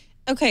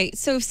 Okay,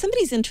 so if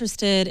somebody's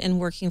interested in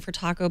working for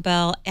Taco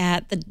Bell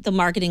at the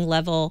marketing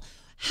level,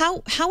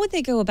 how would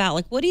they go about?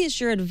 Like, what is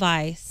your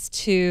advice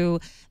to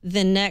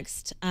the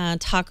next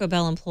Taco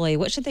Bell employee?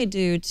 What should they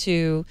do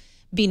to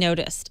be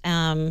noticed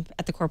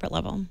at the corporate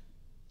level?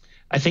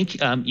 I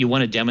think you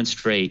want to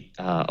demonstrate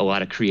a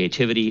lot of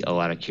creativity, a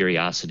lot of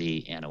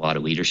curiosity, and a lot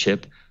of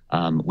leadership.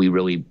 We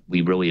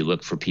really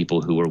look for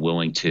people who are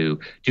willing to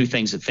do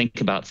things, that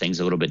think about things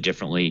a little bit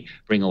differently,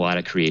 bring a lot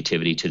of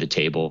creativity to the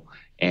table,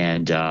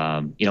 and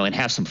and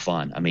have some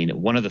fun. I mean,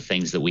 one of the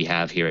things that we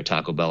have here at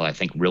Taco Bell, I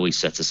think really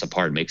sets us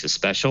apart, makes us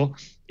special,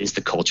 is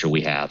the culture we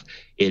have.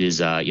 It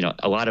is, a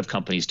lot of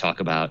companies talk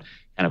about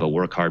kind of a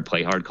work hard,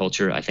 play hard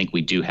culture. I think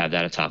we do have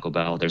that at Taco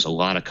Bell. There's a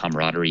lot of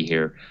camaraderie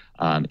here.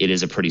 It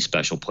is a pretty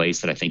special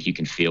place that I think you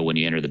can feel when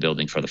you enter the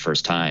building for the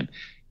first time.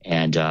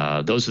 And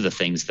those are the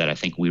things that I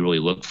think we really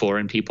look for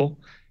in people.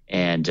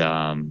 And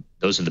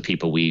those are the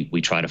people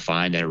we try to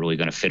find that are really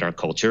going to fit our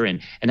culture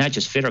and not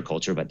just fit our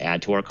culture, but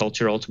add to our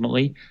culture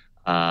ultimately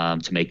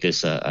to make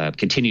this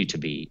continue to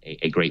be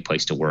a great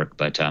place to work,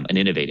 but an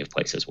innovative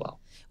place as well.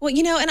 Well,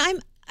 and I'm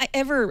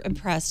ever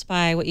impressed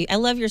by I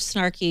love the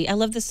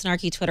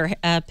snarky Twitter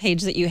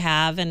page that you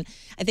have. And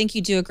I think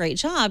you do a great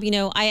job.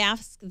 I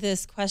ask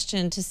this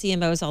question to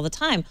CMOs all the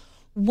time.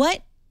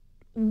 What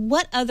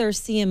other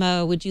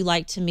CMO would you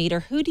like to meet,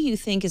 or who do you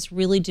think is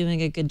really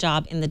doing a good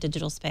job in the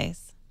digital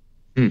space?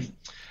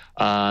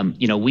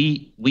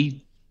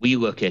 We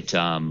look at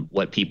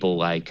what people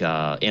like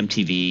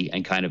MTV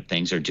and kind of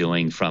things are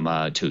doing from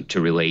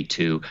to relate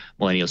to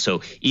millennials.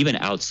 So even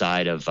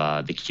outside of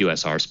the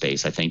QSR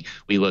space, I think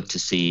we look to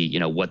see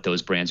what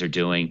those brands are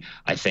doing.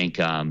 I think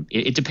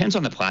it depends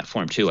on the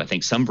platform too. I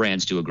think some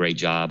brands do a great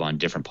job on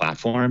different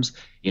platforms.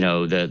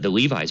 The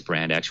Levi's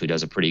brand actually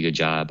does a pretty good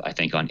job, I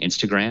think, on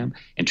Instagram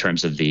in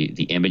terms of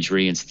the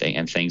imagery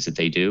and things that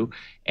they do.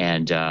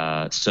 And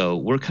so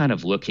we're kind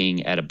of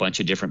looking at a bunch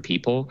of different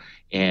people.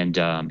 And,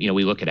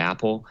 we look at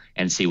Apple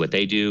and see what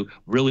they do.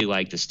 Really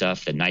like the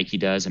stuff that Nike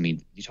does. I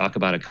mean, you talk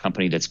about a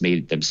company that's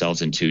made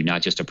themselves into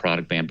not just a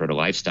product brand, but a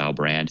lifestyle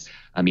brand.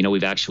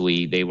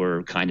 They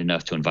were kind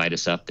enough to invite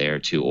us up there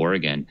to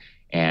Oregon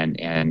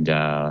and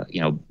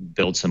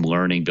build some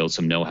learning, build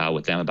some know-how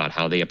with them about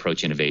how they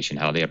approach innovation,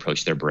 how they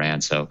approach their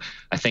brand. So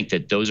I think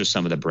that those are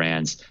some of the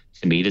brands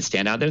to me that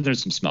stand out there.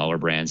 There's some smaller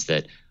brands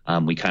that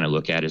we kind of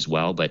look at as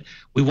well, but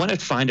we want to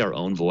find our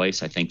own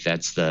voice. I think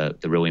that's the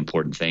really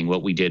important thing.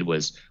 What we did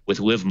was with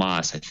Liv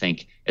Moss, I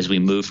think as we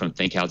moved from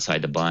think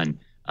outside the bun,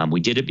 We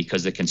did it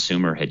because the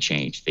consumer had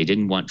changed. They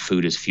didn't want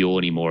food as fuel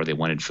anymore. They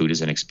wanted food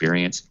as an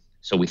experience.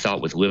 So we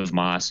thought with Live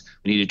Más,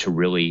 we needed to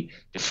really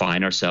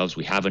define ourselves.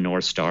 We have a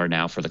North Star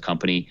now for the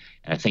company,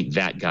 and I think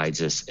that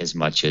guides us as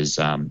much as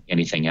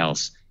anything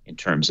else in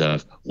terms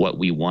of what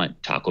we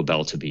want Taco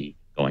Bell to be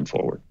going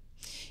forward.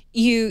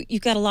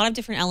 You've got a lot of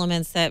different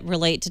elements that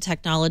relate to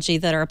technology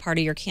that are a part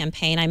of your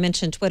campaign. I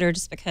mentioned Twitter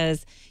just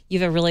because you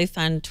have a really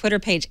fun Twitter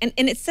page, and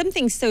it's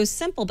something so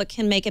simple but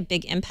can make a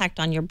big impact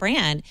on your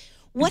brand.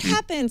 What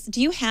happens? Do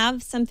you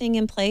have something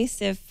in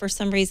place if for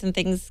some reason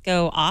things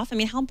go off? I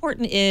mean, how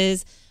important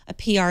is a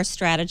PR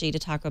strategy to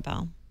Taco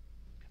Bell?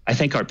 I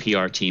think our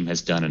PR team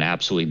has done an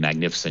absolutely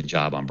magnificent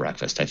job on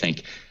breakfast. I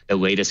think the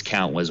latest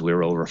count was we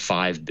were over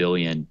 5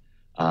 billion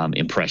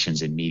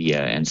impressions in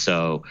media. And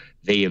so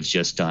they have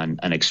just done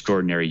an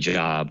extraordinary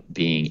job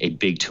being a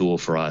big tool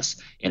for us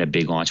in a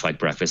big launch like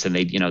breakfast. And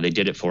they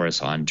did it for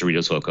us on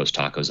Doritos Locos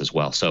Tacos as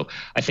well. So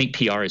I think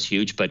PR is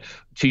huge. But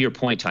to your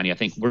point, Tanya, I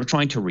think we're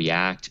trying to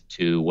react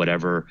to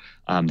whatever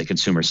the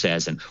consumer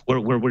says. And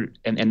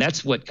and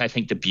that's what I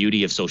think the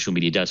beauty of social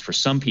media does. For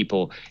some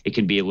people, it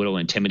can be a little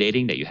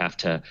intimidating that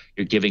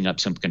you're giving up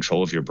some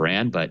control of your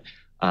brand. But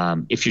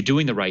if you're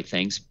doing the right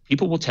things,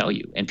 people will tell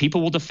you, and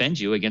people will defend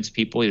you against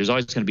people. There's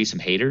always going to be some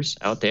haters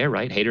out there,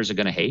 right? Haters are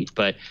going to hate,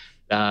 but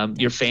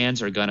your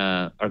fans are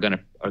gonna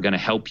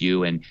help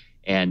you, and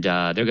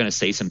they're going to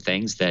say some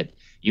things that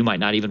you might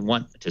not even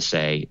want to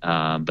say,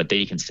 but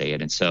they can say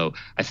it. And so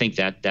I think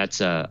that's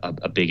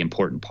a big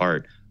important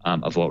part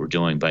of what we're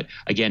doing. But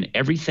again,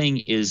 everything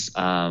is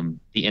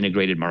the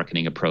integrated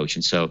marketing approach.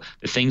 And so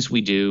the things we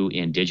do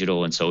in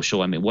digital and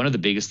social, I mean, one of the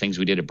biggest things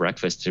we did at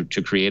breakfast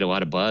to create a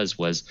lot of buzz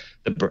was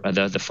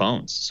the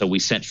phones. So we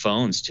sent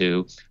phones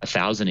to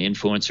 1,000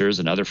 influencers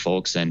and other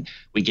folks, and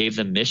we gave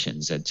them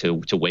missions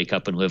to wake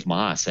up and live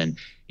Más. And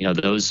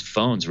those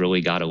phones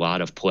really got a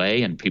lot of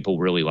play, and people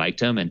really liked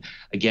them. And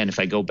again, if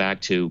I go back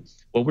to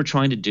what we're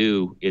trying to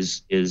do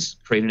is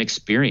create an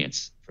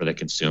experience for the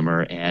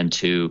consumer and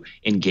to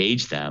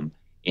engage them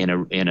in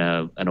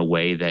a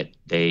way that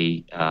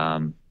they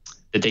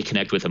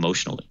connect with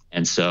emotionally.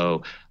 And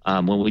so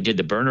when we did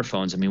the burner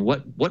phones, I mean,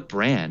 what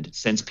brand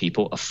sends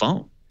people a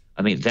phone?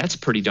 I mean, that's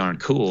pretty darn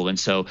cool. And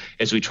so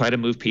as we try to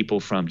move people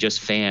from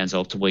just fans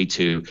ultimately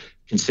to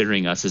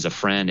considering us as a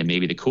friend and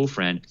maybe the cool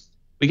friend,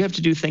 we have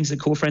to do things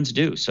that cool friends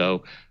do.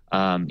 So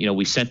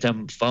we sent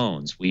them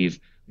phones. We've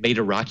made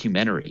a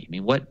rockumentary. I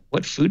mean,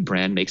 what food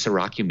brand makes a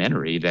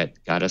rockumentary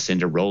that got us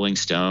into Rolling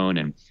Stone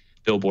and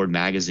Billboard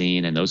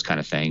magazine and those kind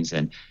of things?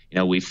 And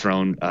we've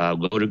thrown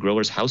Loaded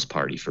Griller's house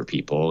party for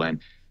people, and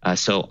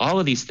so all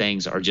of these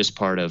things are just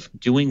part of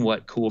doing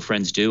what cool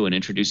friends do and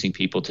introducing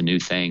people to new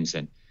things.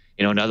 And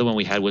another one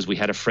we had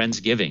a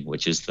Friendsgiving,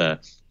 which is the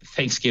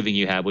Thanksgiving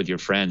you have with your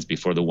friends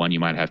before the one you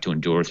might have to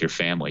endure with your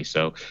family.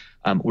 So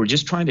we're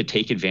just trying to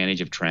take advantage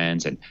of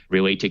trends and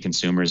relate to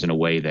consumers in a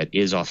way that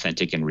is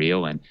authentic and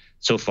real. And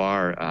so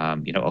far,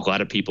 a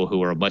lot of people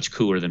who are much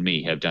cooler than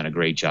me have done a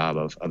great job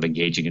of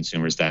engaging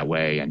consumers that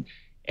way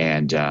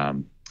and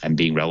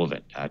being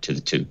relevant to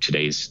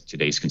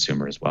today's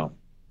consumer as well.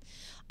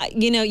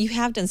 You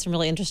have done some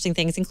really interesting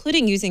things,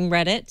 including using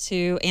Reddit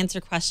to answer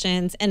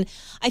questions. And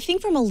I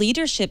think from a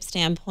leadership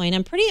standpoint,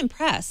 I'm pretty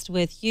impressed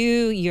with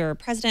you, your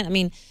president. I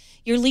mean,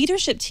 your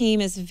leadership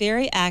team is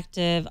very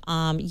active,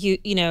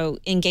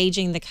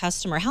 engaging the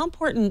customer. How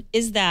important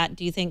is that,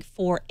 do you think,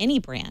 for any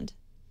brand?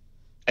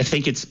 I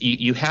think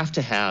you have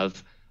to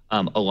have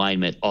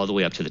alignment all the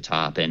way up to the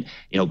top. And,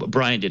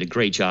 Brian did a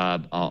great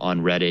job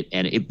on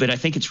Reddit, but I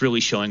think it's really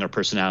showing our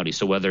personality.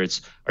 So whether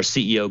it's our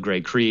CEO,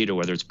 Greg Creed, or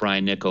whether it's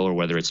Brian Nichol, or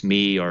whether it's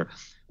me, or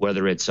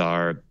whether it's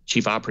our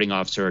chief operating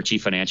officer or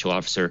chief financial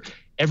officer,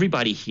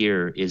 everybody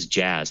here is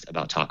jazzed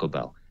about Taco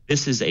Bell.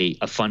 This is a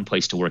fun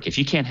place to work. If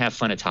you can't have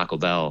fun at Taco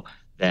Bell,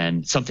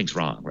 then something's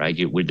wrong, right?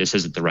 This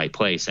isn't the right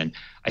place. And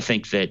I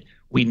think that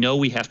we know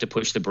we have to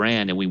push the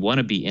brand, and we want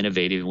to be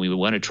innovative, and we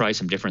want to try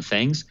some different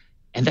things.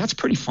 And that's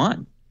pretty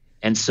fun.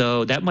 And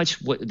so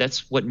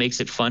that's what makes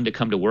it fun to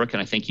come to work.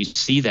 And I think you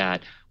see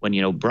that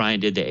when, Brian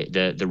did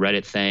the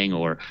Reddit thing,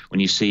 or when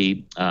you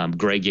see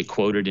Greg get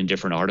quoted in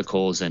different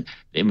articles. And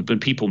when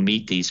people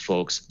meet these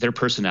folks, their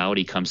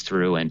personality comes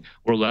through. And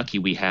we're lucky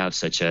we have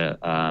such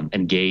a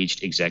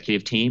engaged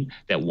executive team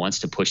that wants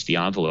to push the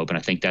envelope. And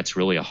I think that's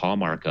really a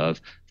hallmark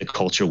of the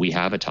culture we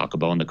have at Taco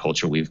Bell and the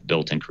culture we've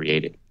built and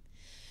created.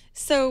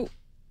 So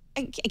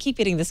I keep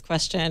getting this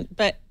question,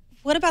 but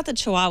what about the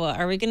Chihuahua?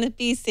 Are we going to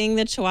be seeing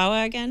the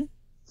Chihuahua again?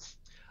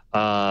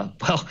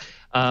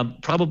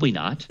 Probably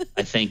not.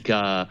 I think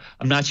I'm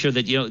not sure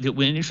that,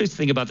 the interesting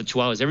thing about the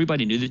Chihuahua is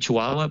everybody knew the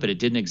Chihuahua, but it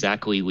didn't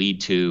exactly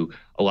lead to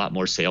a lot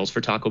more sales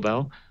for Taco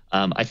Bell.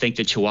 I think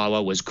the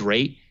Chihuahua was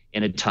great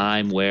in a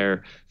time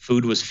where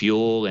food was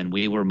fuel and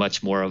we were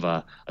much more of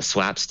a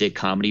slapstick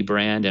comedy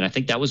brand. And I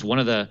think that was one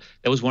of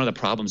the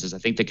problems is I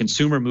think the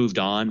consumer moved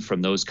on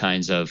from those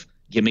kinds of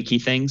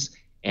gimmicky things,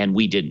 and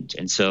we didn't.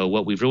 And so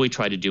what we've really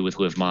tried to do with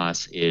Live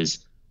Más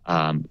is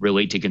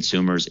relate to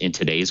consumers in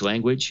today's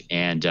language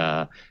and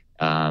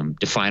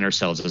define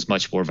ourselves as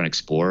much more of an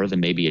explorer than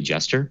maybe a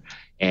jester.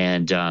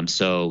 And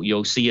so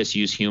you'll see us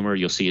use humor.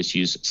 You'll see us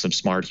use some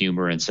smart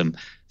humor and some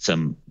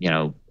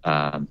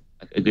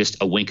just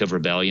a wink of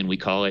rebellion, we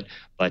call it.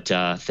 But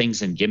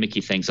things and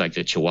gimmicky things like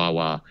the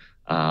Chihuahua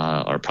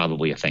are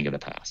probably a thing of the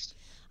past.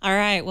 All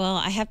right. Well,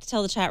 I have to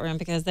tell the chat room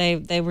because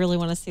they really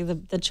want to see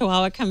the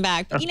Chihuahua come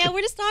back. But,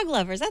 we're just dog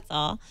lovers. That's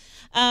all.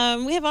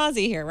 We have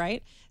Ozzy here,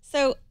 right?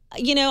 So,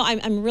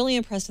 I'm really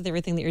impressed with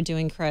everything that you're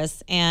doing,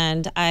 Chris.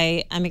 And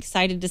I'm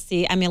excited to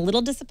see. I'm a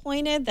little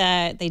disappointed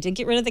that they did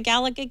get rid of the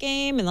Galaga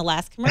game in the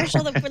last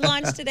commercial that we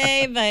launched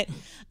today. But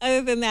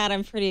other than that,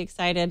 I'm pretty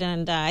excited.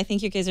 And I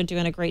think you guys are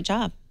doing a great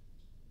job.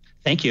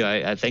 Thank you.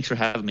 Thanks for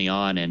having me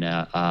on, and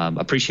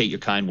appreciate your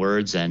kind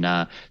words.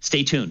 And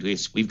stay tuned.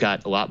 We've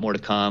got a lot more to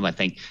come. I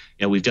think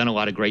we've done a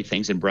lot of great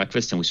things in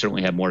breakfast, and we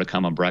certainly have more to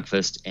come on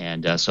breakfast.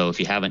 And so if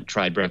you haven't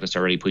tried breakfast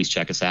already, please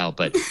check us out.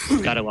 But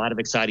we've got a lot of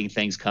exciting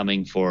things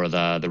coming for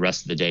the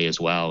rest of the day as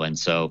well. And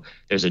so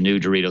there's a new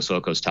Doritos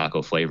Locos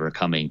Taco flavor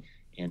coming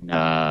in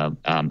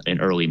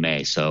early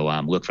May. So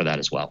look for that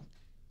as well.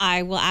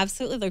 I will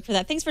absolutely look for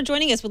that. Thanks for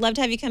joining us. We'd love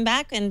to have you come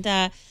back and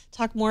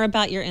talk more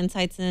about your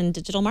insights in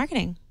digital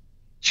marketing.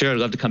 Sure, I'd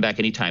love to come back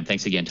anytime.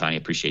 Thanks again, Tanya.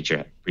 Appreciate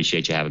you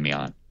having me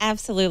on.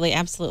 Absolutely,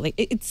 absolutely.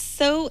 It's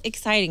so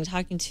exciting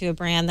talking to a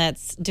brand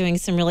that's doing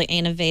some really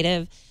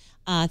innovative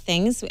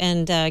things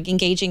and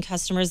engaging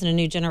customers in a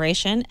new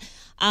generation.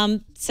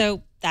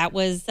 So that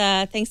was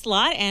thanks a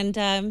lot,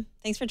 and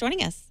thanks for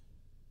joining us.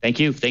 Thank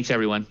you. Thanks,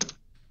 everyone.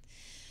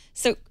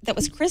 So that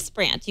was Chris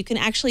Brandt. You can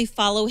actually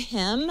follow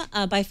him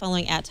by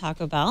following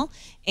 @Taco Bell,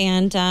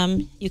 and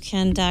you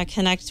can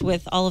connect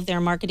with all of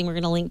their marketing. We're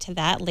going to link to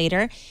that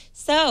later.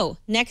 So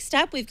next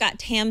up, we've got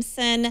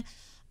Tamsin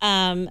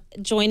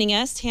joining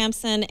us.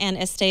 Tamsin and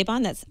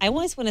Esteban. I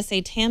always want to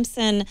say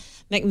Tamsin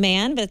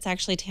McMahon, but it's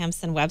actually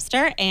Tamsin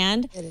Webster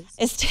and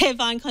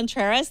Esteban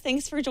Contreras.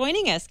 Thanks for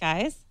joining us,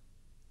 guys.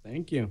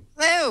 Thank you.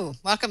 Hello.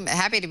 Welcome.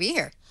 Happy to be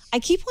here. I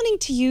keep wanting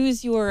to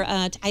use your,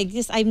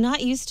 I'm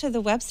not used to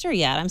the Webster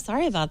yet. I'm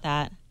sorry about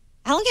that.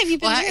 How long have you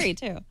been married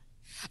too?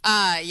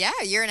 Yeah,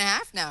 a year and a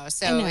half now.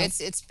 So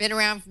it's been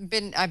around,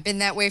 I've been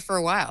that way for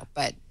a while,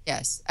 but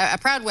yes, a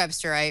proud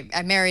Webster.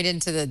 I married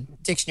into the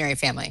dictionary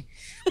family,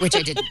 which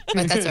I didn't,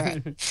 but that's all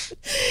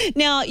right.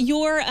 Now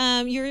you're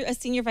a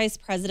senior vice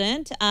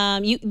president.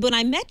 When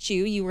I met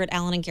you, you were at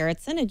Allen &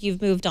 Gerritsen, and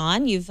you've moved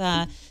on. You've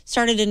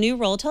started a new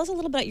role. Tell us a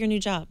little about your new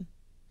job.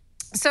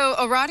 So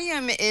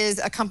Oradium is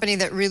a company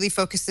that really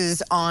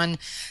focuses on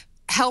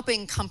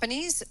helping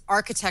companies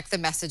architect the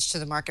message to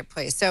the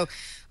marketplace. So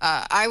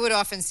I would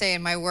often say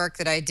in my work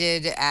that I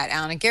did at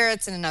Allen &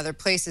 Gerritsen and other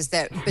places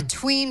that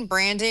between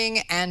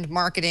branding and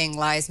marketing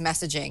lies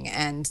messaging,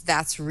 and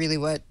that's really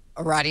what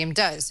Oradium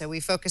does. So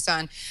we focus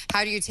on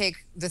how do you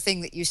take the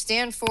thing that you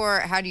stand for,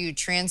 how do you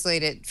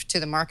translate it to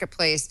the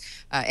marketplace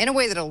in a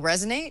way that'll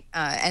resonate,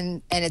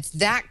 and it's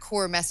that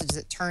core message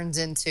that turns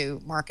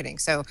into marketing.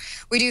 So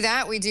we do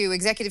that. We do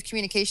executive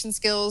communication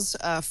skills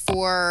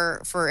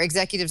for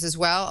executives as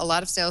well. A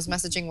lot of sales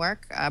messaging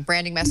work,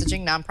 branding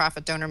messaging,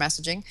 nonprofit donor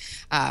messaging,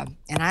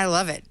 and I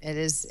love it. It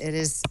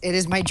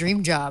is my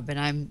dream job, and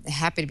I'm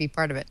happy to be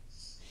part of it.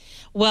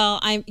 Well,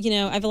 I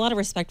have a lot of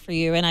respect for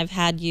you, and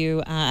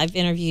I've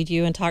interviewed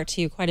you and talked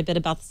to you quite a bit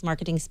about this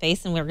marketing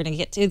space, and we're going to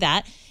get to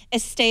that.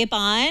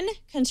 Esteban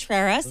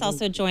Contreras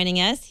also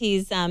joining us.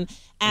 He's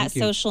at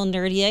Social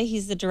Nerdia.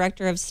 He's the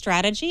director of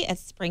strategy at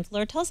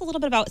Sprinklr. Tell us a little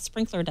bit about what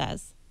Sprinklr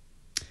does.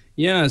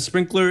 Yeah,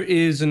 Sprinklr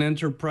is an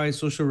enterprise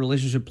social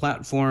relationship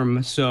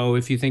platform. So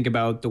if you think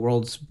about the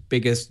world's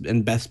biggest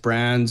and best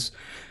brands,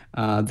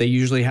 they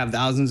usually have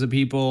thousands of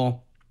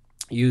people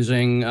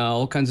using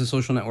all kinds of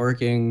social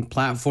networking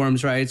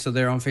platforms, right? So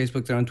they're on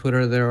Facebook, they're on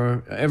Twitter,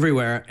 they're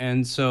everywhere.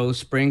 And so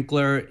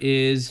Sprinklr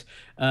is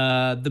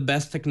the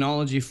best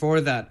technology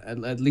for that,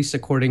 at least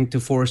according to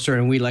Forrester,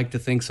 and we like to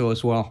think so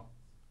as well.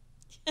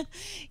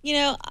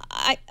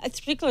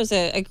 Sprinklr is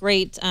a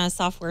great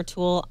software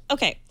tool.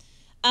 Okay,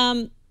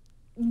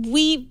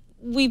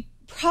 we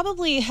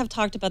probably have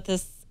talked about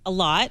this a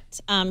lot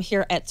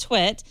here at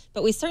Twit,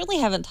 but we certainly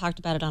haven't talked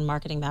about it on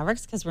Marketing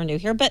Mavericks because we're new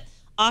here. But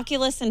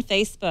Oculus and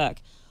Facebook.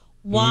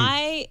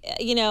 Why,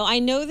 I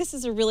know this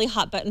is a really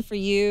hot button for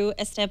you,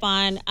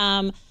 Esteban.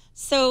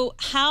 So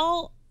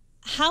how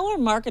are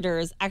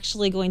marketers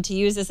actually going to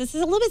use this? This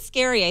is a little bit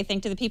scary, I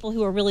think, to the people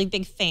who are really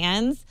big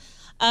fans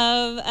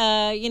of,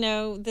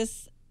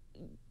 this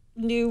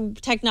new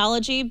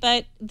technology,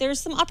 but there's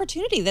some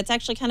opportunity that's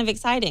actually kind of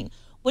exciting.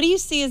 What do you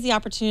see as the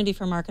opportunity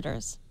for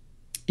marketers?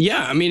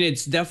 Yeah, I mean,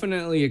 it's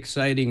definitely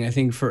exciting, I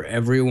think, for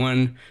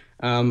everyone.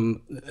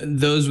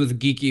 Those with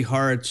geeky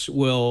hearts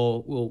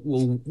will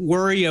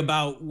worry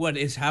about what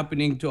is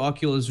happening to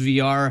Oculus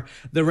VR.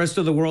 The rest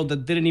of the world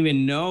that didn't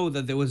even know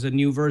that there was a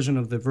new version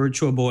of the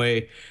Virtual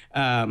Boy,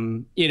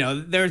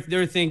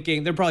 they're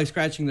thinking, they're probably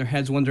scratching their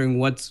heads wondering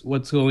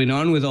what's going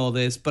on with all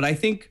this. But I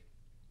think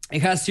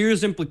it has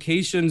serious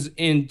implications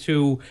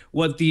into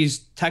what these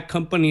tech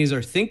companies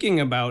are thinking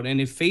about. And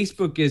if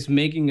Facebook is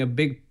making a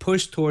big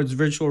push towards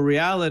virtual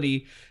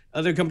reality,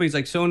 other companies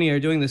like Sony are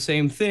doing the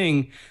same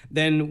thing,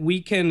 then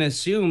we can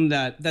assume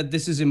that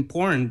this is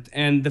important.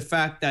 And the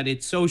fact that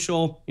it's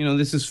social,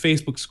 this is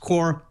Facebook's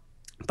core,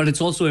 but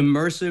it's also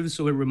immersive.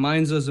 So it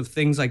reminds us of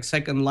things like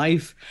Second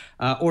Life,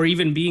 or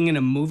even being in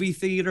a movie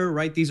theater,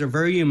 right? These are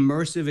very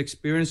immersive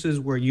experiences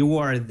where you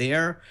are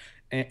there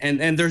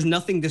and there's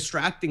nothing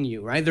distracting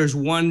you, right? There's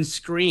one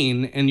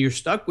screen and you're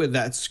stuck with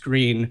that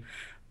screen.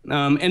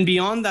 And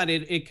beyond that,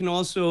 it can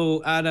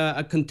also add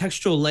a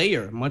contextual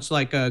layer, much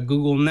like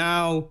Google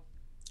Now,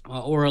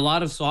 or a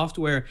lot of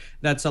software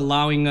that's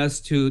allowing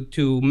us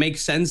to make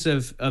sense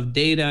of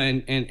data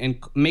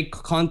and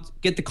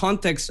get the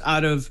context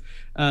out of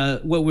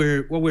what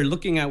we're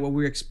looking at, what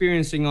we're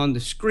experiencing on the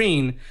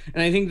screen.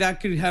 And I think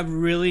that could have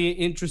really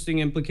interesting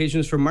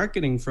implications for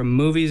marketing, from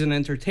movies and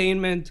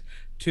entertainment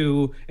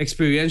to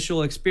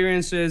experiential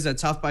experiences. At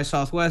South by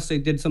Southwest, they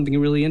did something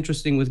really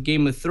interesting with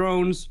Game of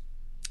Thrones.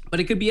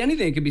 But it could be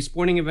anything. It could be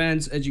sporting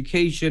events,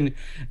 education,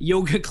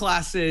 yoga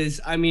classes.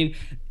 I mean,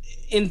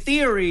 in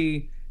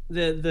theory,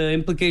 the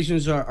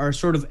implications are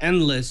sort of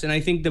endless. And I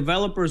think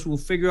developers will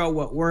figure out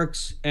what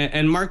works,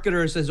 and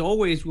marketers, as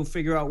always, will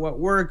figure out what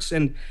works.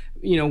 And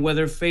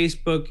whether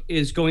Facebook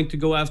is going to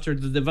go after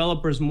the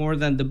developers more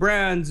than the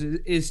brands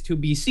is to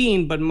be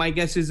seen. But my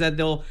guess is that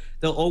they'll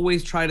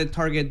always try to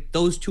target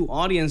those two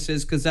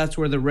audiences, because that's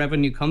where the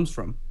revenue comes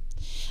from.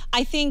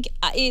 I think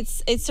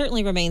it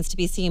certainly remains to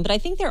be seen, but I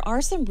think there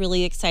are some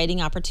really exciting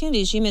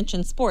opportunities. You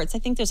mentioned sports. I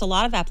think there's a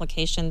lot of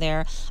application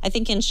there. I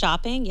think in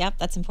shopping, yep,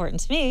 that's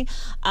important to me.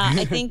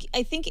 I think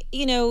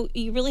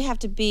you really have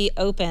to be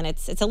open.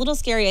 It's a little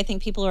scary. I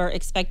think people are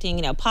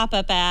expecting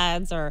pop-up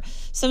ads or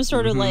some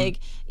sort of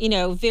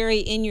very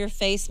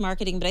in-your-face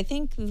marketing. But I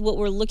think what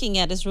we're looking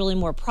at is really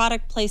more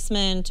product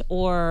placement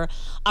or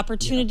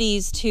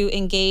opportunities to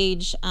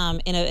engage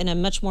in a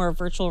much more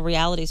virtual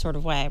reality sort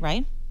of way,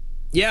 right?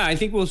 Yeah, I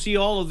think we'll see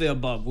all of the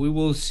above. We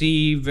will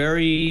see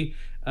very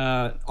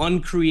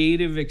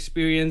uncreative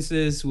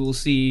experiences. We'll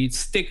see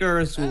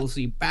stickers. We'll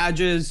see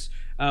badges.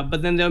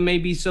 But then there may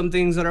be some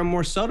things that are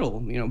more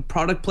subtle,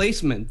 product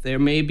placement. There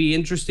may be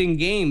interesting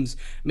games.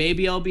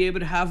 Maybe I'll be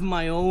able to have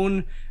my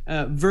own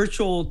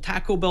virtual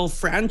Taco Bell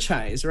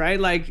franchise, right?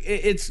 Like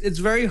it's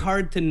very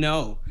hard to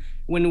know.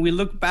 When we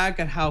look back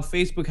at how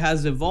Facebook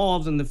has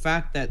evolved and the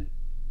fact that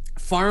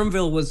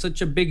Farmville was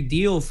such a big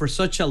deal for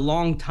such a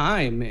long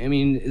time. I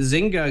mean,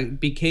 Zynga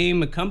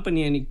became a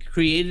company and it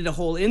created a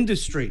whole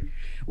industry.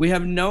 We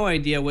have no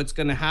idea what's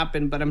going to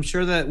happen, but I'm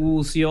sure that we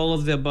will see all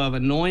of the above: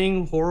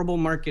 annoying, horrible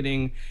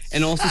marketing,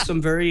 and also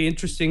some very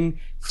interesting,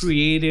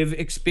 creative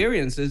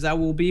experiences that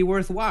will be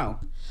worthwhile.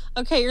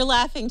 Okay, you're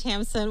laughing,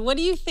 Tamsin. What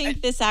do you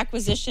think this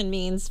acquisition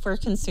means for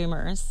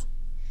consumers?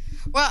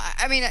 Well,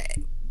 I mean,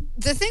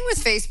 the thing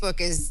with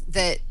Facebook is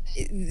that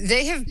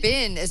they have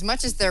been, as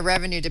much as their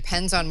revenue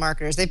depends on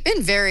marketers, they've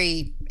been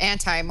very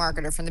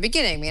anti-marketer from the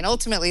beginning. I mean,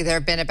 ultimately,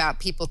 they've been about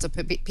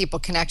people-to-people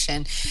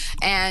connection.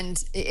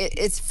 And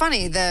it's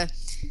funny,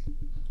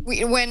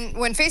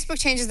 when Facebook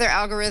changes their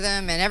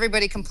algorithm and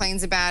everybody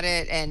complains about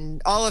it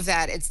and all of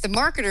that, it's the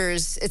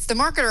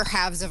marketer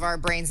halves of our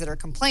brains that are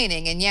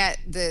complaining. And yet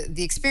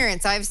the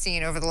experience I've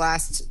seen over the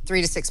last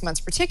 3 to 6 months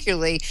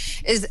particularly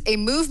is a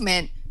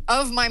movement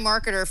of my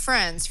marketer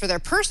friends for their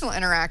personal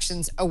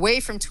interactions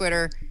away from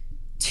Twitter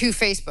to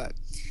Facebook.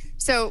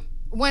 So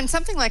when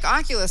something like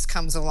Oculus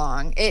comes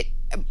along,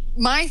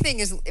 my thing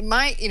is,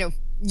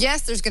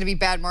 yes, there's going to be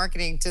bad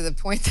marketing to the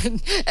point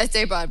that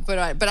Esteban put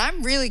on it, but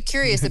I'm really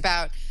curious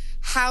about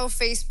how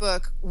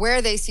Facebook,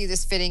 where they see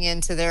this fitting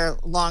into their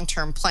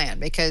long-term plan,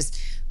 because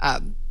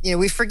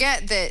we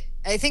forget that.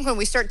 I think when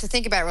we start to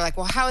think about it, we're like,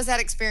 well, how is that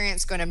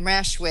experience going to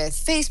mesh with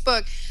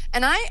Facebook?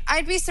 And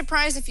I'd be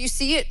surprised if you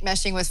see it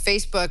meshing with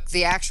Facebook,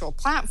 the actual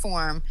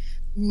platform,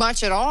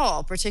 much at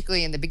all,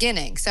 particularly in the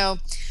beginning. So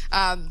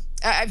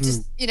I've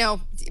just,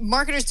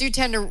 marketers do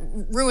tend to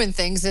ruin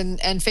things, and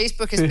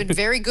Facebook has been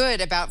very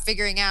good about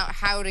figuring out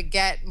how to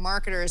get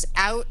marketers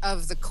out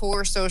of the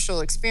core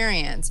social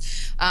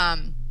experience,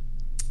 and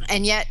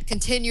yet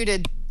continue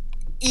to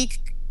eke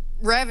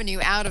revenue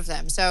out of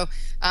them. So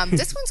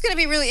this one's going to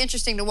be really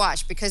interesting to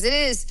watch, because it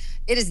is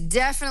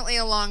definitely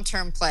a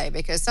long-term play,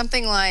 because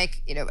something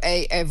like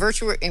a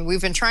virtual,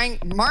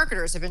 and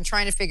marketers have been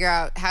trying to figure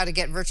out how to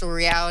get virtual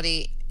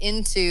reality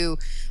into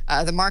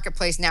the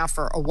marketplace now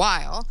for a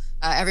while.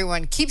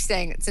 Everyone keeps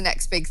saying it's the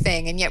next big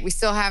thing, and yet we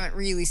still haven't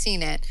really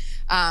seen it.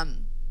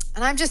 And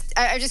I'm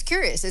just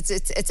curious.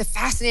 It's a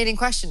fascinating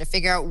question to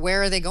figure out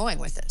where are they going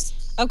with this.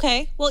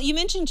 Okay. Well, you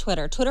mentioned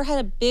Twitter. Twitter had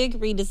a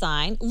big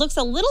redesign. Looks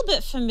a little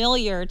bit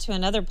familiar to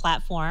another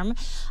platform.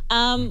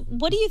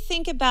 What do you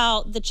think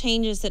about the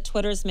changes that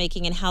Twitter's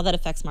making and how that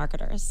affects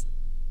marketers?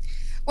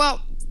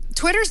 Well,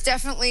 Twitter's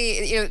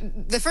definitely,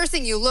 the first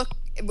thing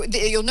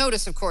you'll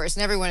notice, of course,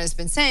 and everyone has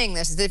been saying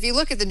this, is that if you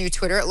look at the new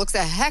Twitter, it looks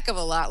a heck of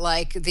a lot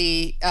like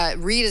the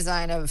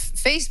redesign of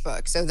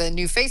Facebook. So the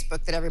new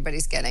Facebook that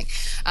everybody's getting,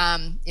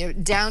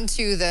 down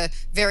to the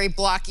very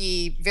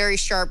blocky, very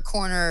sharp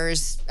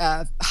corners,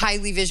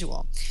 highly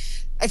visual.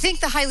 I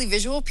think the highly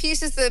visual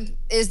piece is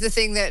the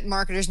thing that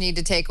marketers need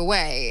to take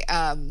away.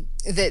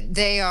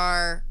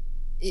 That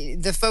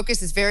the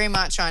focus is very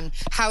much on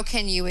how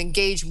can you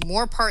engage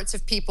more parts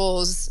of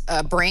people's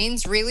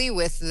brains, really,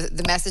 with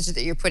the message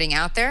that you're putting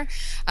out there.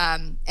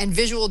 And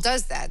visual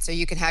does that. So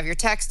you can have your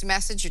text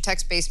message, your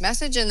text-based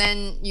message, and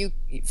then you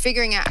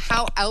figuring out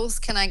how else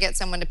can I get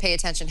someone to pay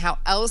attention? How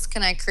else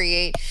can I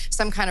create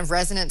some kind of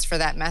resonance for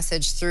that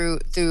message through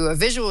a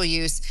visual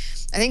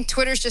use? I think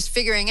Twitter's just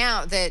figuring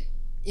out that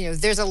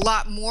there's a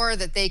lot more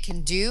that they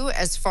can do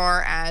as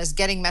far as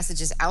getting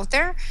messages out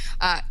there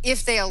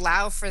if they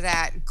allow for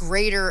that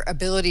greater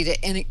ability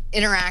to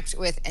interact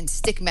with and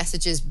stick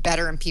messages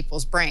better in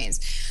people's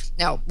brains.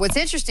 Now, what's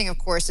interesting, of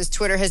course, is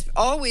Twitter has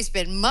always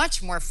been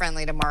much more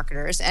friendly to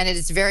marketers, and it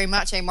is very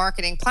much a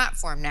marketing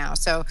platform now.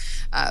 So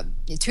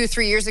 2 or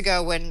 3 years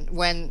ago,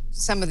 when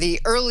some of the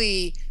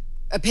early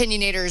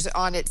opinionators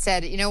on it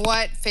said, you know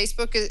what,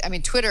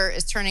 Twitter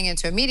is turning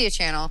into a media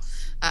channel,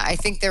 I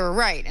think they were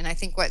right. And I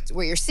think what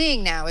you're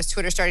seeing now is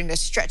Twitter starting to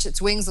stretch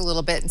its wings a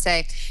little bit and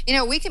say,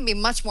 we can be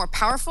much more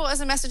powerful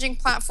as a messaging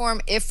platform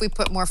if we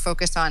put more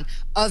focus on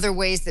other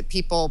ways that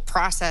people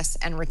process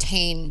and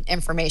retain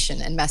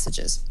information and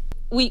messages.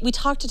 We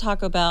talked to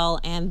Taco Bell,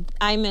 and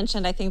I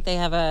mentioned I think they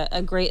have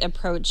a great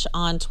approach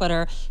on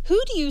Twitter.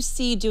 Who do you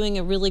see doing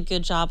a really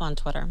good job on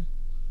Twitter?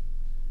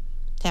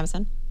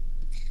 Tamsin?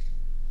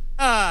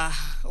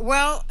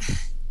 Well,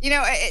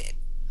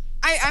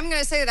 I'm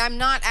going to say that I'm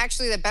not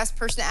actually the best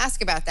person to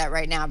ask about that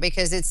right now,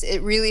 because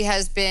it really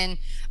has been,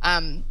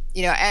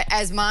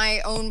 as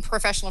my own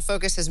professional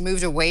focus has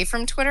moved away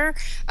from Twitter,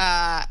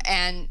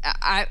 and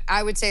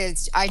I would say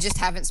I just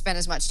haven't spent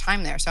as much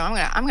time there. So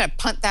I'm gonna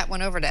punt that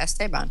one over to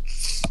Esteban.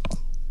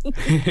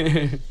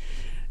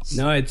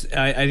 No, I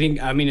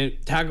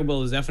think Taco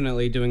Bell is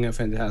definitely doing a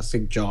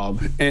fantastic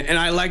job, and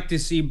I like to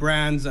see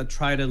brands that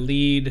try to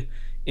lead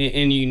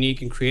in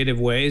unique and creative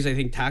ways. I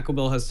think Taco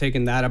Bell has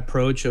taken that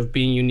approach of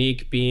being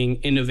unique, being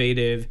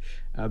innovative,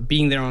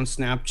 being there on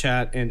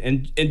Snapchat,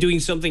 and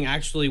doing something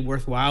actually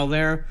worthwhile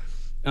there.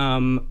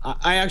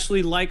 I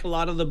actually like a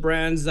lot of the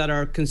brands that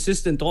are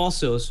consistent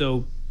also.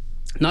 So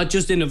not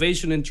just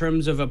innovation in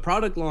terms of a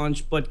product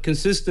launch, but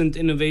consistent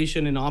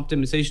innovation and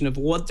optimization of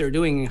what they're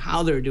doing and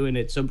how they're doing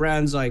it. So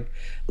brands like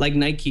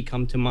Nike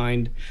come to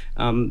mind,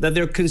 that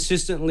they're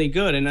consistently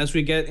good. And as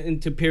we get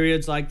into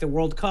periods like the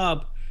World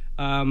Cup,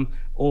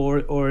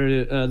 or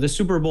the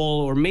Super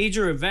Bowl or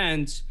major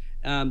events,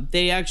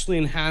 they actually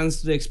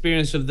enhance the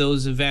experience of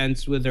those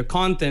events with their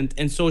content,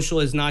 and social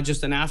is not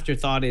just an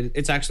afterthought.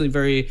 It's actually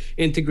very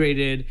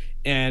integrated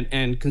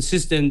and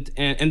consistent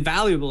and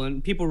valuable,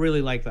 and people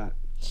really like that.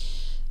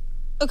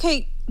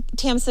 Okay,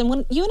 Tamsin,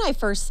 when you and I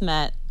first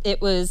met,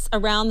 it was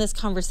around this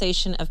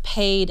conversation of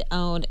paid,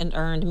 owned, and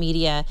earned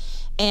media,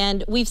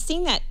 and we've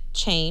seen that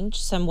change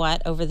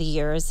somewhat over the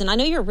years. And I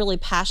know you're really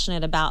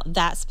passionate about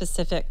that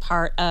specific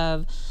part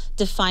of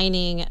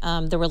defining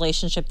the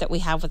relationship that we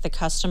have with the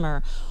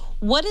customer.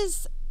 What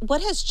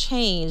has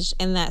changed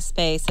in that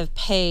space of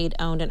paid,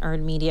 owned, and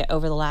earned media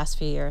over the last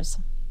few years?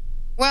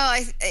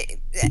 Well,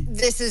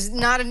 this is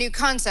not a new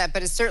concept,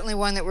 but it's certainly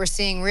one that we're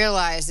seeing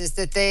realized, is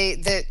that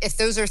if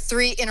those are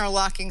 3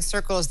 interlocking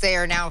circles, they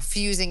are now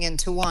fusing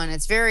into one.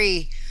 It's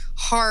very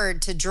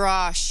hard to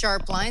draw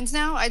sharp lines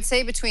now, I'd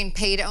say, between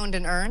paid, owned,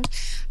 and earned,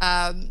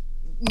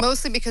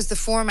 mostly because the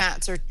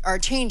formats are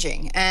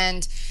changing,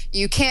 and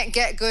you can't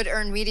get good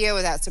earned media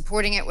without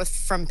supporting it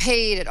from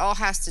paid. It all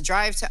has to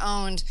drive to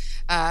owned,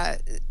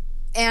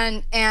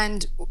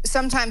 and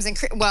sometimes,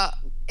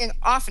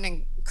 often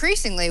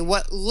increasingly,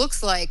 what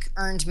looks like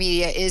earned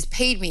media is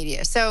paid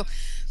media. So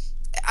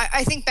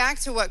I think back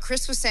to what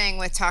Chris was saying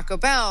with Taco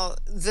Bell,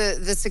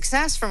 the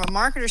success from a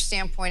marketer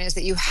standpoint is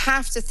that you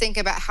have to think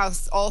about how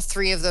all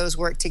 3 of those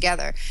work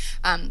together.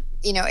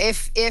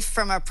 If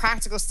from a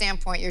practical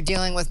standpoint you're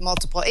dealing with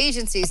multiple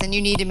agencies, then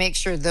you need to make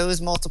sure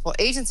those multiple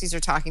agencies are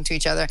talking to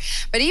each other.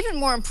 But even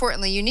more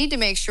importantly, you need to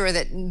make sure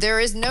that there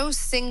is no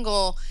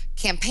single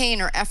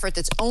campaign or effort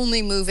that's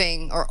only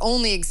moving or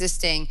only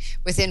existing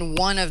within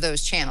one of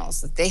those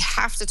channels. They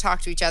have to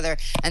talk to each other,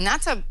 and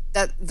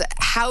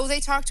how they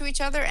talk to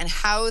each other and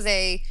how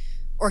they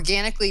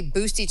organically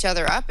boost each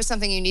other up is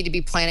something you need to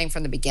be planning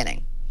from the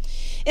beginning.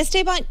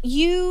 Esteban,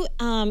 you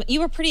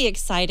were pretty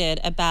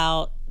excited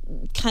about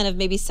kind of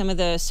maybe some of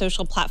the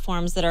social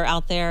platforms that are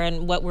out there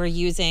and what we're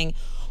using.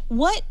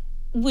 What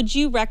would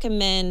you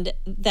recommend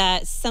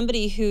that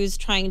somebody who's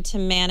trying to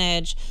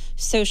manage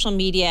social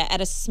media at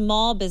a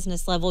small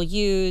business level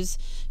use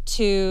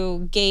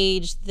to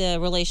gauge the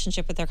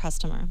relationship with their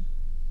customer?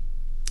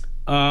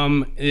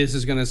 This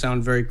is going to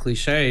sound very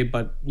cliche,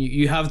 but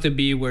you have to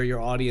be where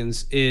your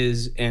audience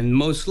is, and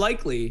most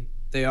likely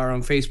they are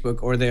on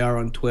Facebook or they are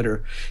on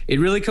Twitter. It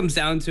really comes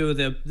down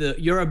to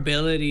your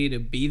ability to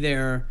be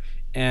there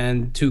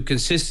and to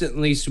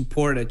consistently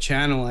support a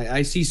channel.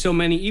 I see so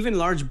many, even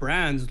large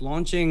brands,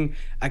 launching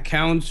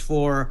accounts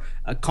for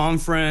a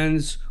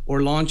conference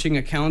or launching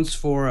accounts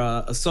for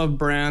a sub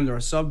brand or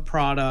a sub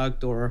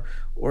product or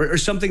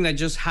something that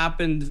just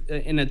happened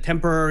in a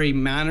temporary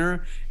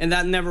manner, and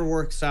that never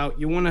works out.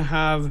 You want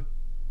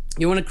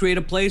to create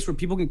a place where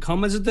people can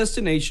come as a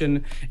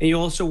destination, and you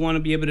also want to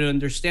be able to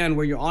understand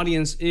where your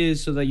audience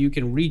is so that you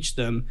can reach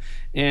them.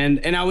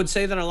 And I would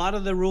say that a lot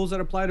of the rules that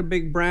apply to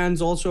big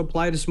brands also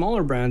apply to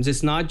smaller brands.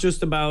 It's not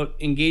just about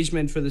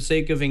engagement for the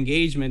sake of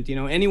engagement. You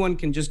know, anyone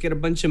can just get a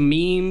bunch of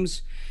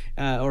memes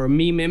or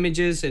meme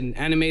images and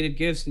animated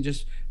GIFs and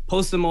just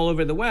post them all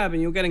over the web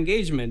and you'll get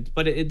engagement,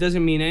 but it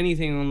doesn't mean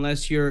anything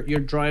unless you're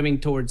driving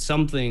towards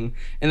something.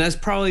 And that's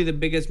probably the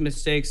biggest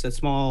mistakes that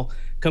small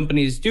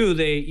companies do.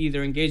 They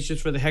either engage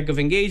just for the heck of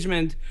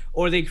engagement,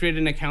 or they create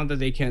an account that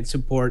they can't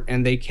support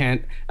and they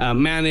can't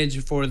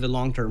manage for the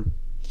long term.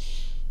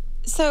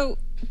 So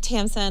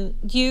Tamsin,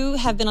 you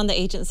have been on the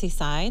agency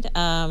side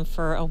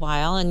for a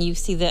while, and you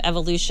see the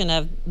evolution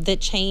of the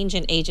change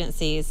in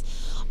agencies.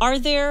 Are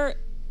there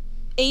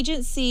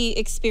agency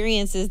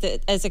experiences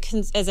that as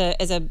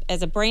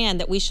a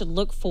brand that we should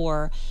look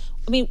for?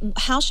 I mean,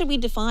 how should we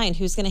define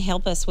who's going to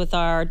help us with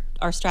our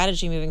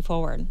strategy moving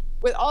forward?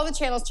 With all the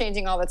channels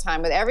changing all the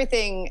time, with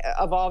everything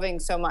evolving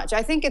so much,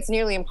 I think it's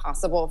nearly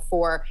impossible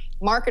for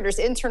marketers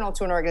internal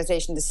to an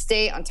organization to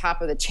stay on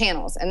top of the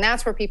channels. And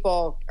that's where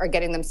people are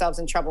getting themselves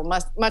in trouble,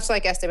 much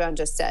like Esteban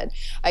just said.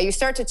 You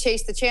start to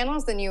chase the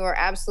channels, then you are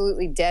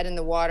absolutely dead in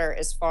the water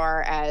as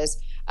far as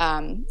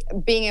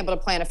being able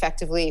to plan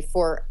effectively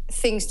for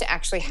things to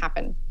actually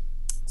happen.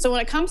 So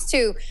when it comes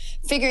to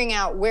figuring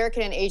out where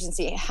can an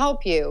agency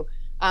help you,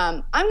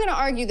 I'm going to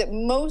argue that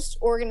most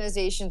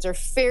organizations are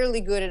fairly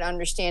good at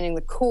understanding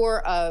the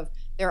core of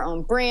their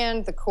own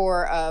brand, the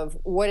core of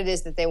what it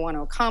is that they want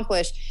to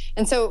accomplish.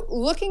 And so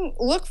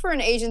look for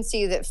an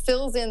agency that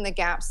fills in the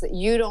gaps that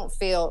you don't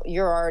feel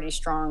you're already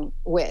strong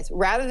with.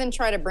 Rather than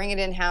try to bring it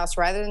in-house,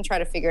 rather than try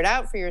to figure it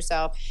out for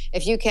yourself,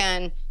 if you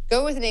can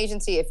go with an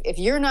agency. If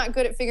you're not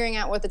good at figuring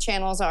out what the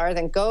channels are,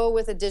 then go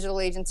with a digital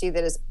agency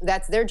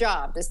that's their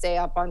job to stay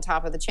up on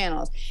top of the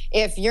channels.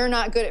 If you're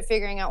not good at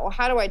figuring out, well,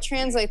 how do I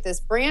translate this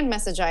brand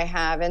message I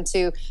have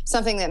into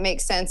something that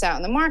makes sense out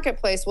in the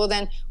marketplace? Well,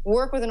 then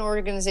work with an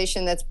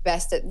organization that's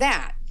best at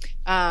that.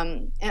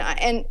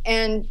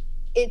 And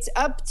it's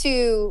up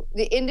to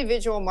the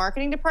individual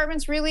marketing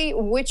departments, really,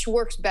 which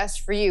works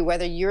best for you,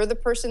 whether you're the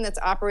person that's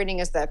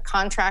operating as the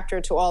contractor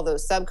to all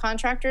those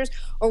subcontractors,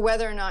 or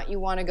whether or not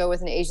you want to go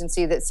with an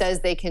agency that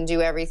says they can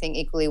do everything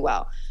equally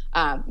well.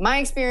 My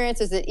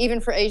experience is that even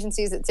for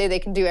agencies that say they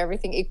can do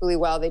everything equally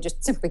well, they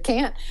just simply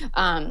can't.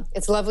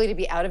 It's lovely to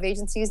be out of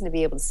agencies and to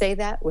be able to say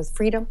that with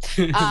freedom.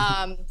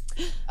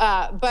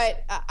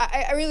 But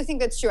I really think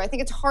that's true. I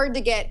think it's hard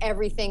to get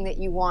everything that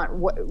you want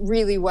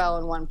really well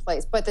in one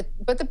place. But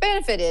the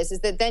benefit is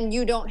that then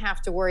you don't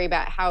have to worry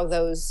about how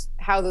those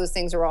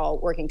things are all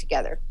working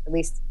together. At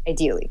least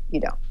ideally, you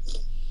don't.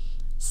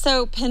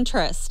 So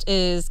Pinterest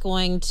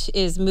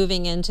is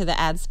moving into the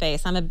ad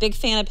space. I'm a big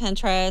fan of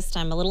Pinterest.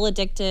 I'm a little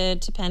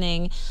addicted to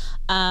pinning,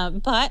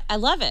 but I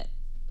love it.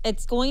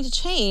 It's going to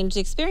change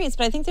the experience,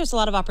 but I think there's a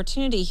lot of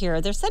opportunity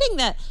here. They're setting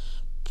that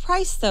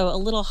price, though, a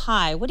little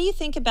high. What do you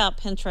think about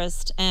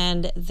Pinterest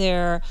and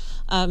their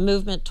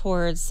movement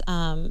towards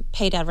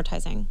paid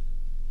advertising?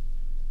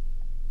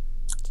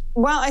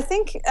 Well, I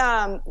think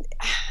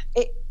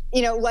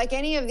like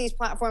any of these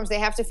platforms, they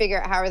have to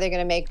figure out how are they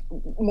going to make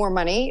more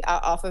money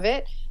off of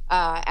it.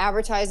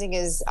 Advertising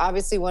is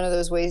obviously one of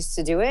those ways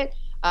to do it.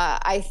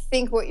 I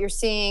think what you're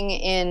seeing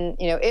in,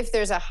 if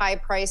there's a high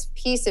price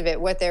piece of it,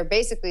 what they're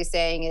basically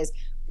saying is,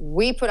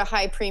 we put a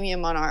high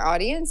premium on our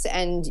audience,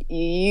 and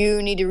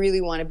you need to really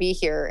want to be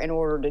here in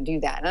order to do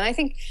that. And I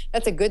think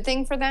that's a good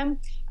thing for them.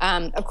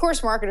 Of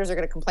course, marketers are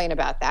going to complain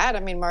about that. I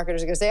mean,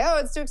 marketers are going to say, oh,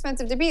 it's too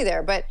expensive to be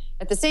there. But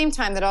at the same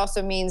time, that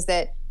also means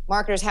that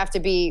marketers have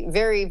to be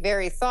very,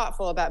 very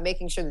thoughtful about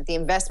making sure that the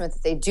investment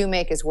that they do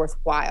make is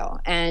worthwhile.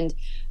 And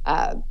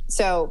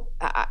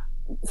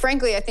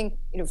frankly, I think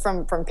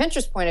from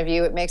Pinterest's point of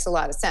view, it makes a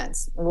lot of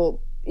sense. We'll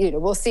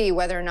see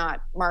whether or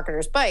not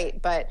marketers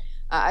bite, but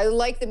I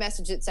like the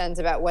message it sends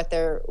about what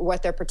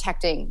they're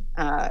protecting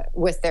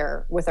with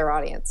their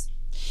audience.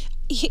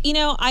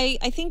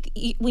 I think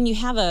when you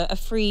have a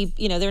free,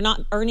 they're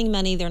not earning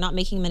money, they're not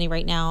making money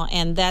right now,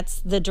 and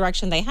that's the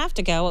direction they have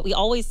to go. We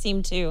always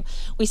seem to.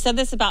 We said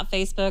this about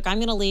Facebook. I'm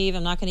going to leave.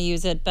 I'm not going to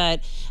use it.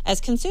 But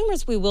as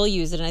consumers, we will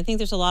use it, and I think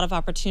there's a lot of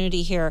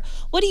opportunity here.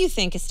 What do you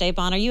think,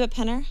 Esteban? Are you a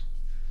pinner?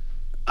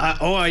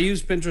 I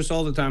use Pinterest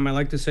all the time. I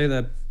like to say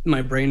that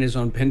my brain is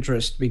on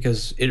Pinterest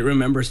because it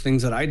remembers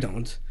things that I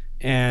don't.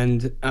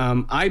 And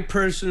I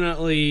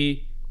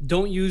personally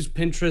don't use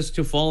Pinterest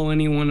to follow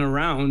anyone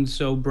around.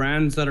 So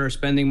brands that are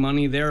spending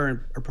money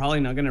there are probably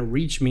not going to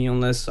reach me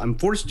unless I'm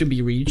forced to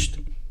be reached.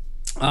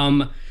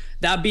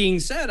 That being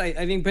said,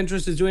 I think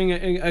Pinterest is doing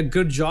a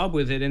good job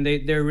with it. And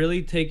they're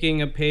really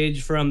taking a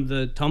page from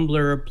the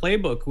Tumblr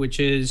playbook, which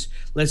is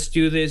let's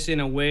do this in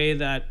a way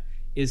that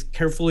is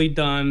carefully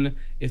done.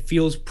 It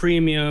feels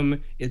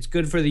premium. It's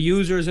good for the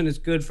users and it's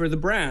good for the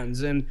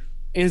brands. And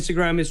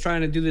Instagram is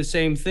trying to do the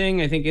same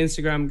thing. I think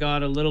Instagram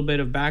got a little bit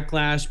of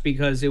backlash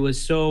because it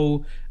was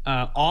so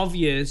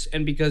obvious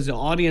and because the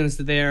audience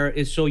there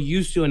is so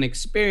used to an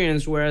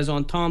experience, whereas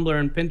on Tumblr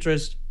and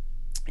Pinterest,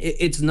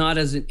 it's not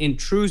as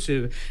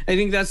intrusive. I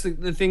think that's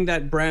the thing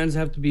that brands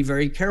have to be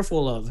very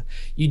careful of.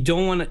 You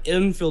don't want to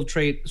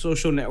infiltrate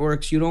social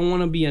networks. You don't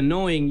want to be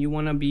annoying. You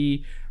want to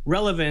be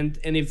relevant.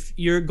 And if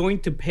you're going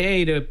to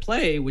pay to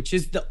play, which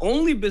is the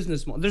only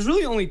business model, there's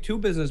really only two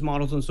business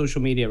models on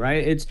social media,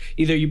 right? It's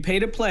either you pay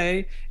to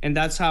play, and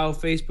that's how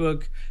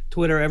Facebook,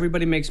 Twitter,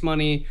 everybody makes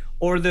money,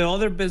 or the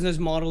other business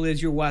model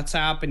is your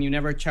WhatsApp and you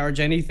never charge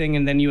anything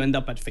and then you end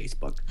up at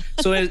Facebook.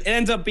 So it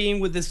ends up being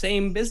with the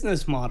same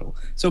business model.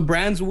 So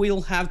brands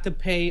will have to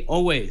pay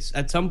always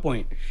at some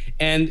point.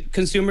 And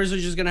consumers are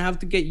just going to have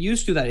to get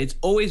used to that. It's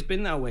always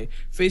been that way.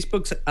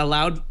 Facebook's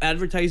allowed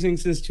advertising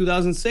since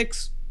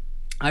 2006.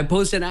 I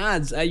posted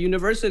ads at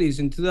universities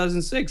in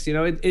 2006. You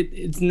know,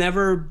 it's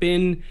never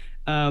been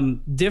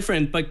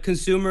different, but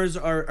consumers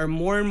are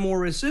more and more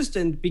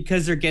resistant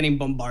because they're getting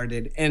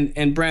bombarded,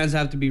 and brands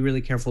have to be really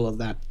careful of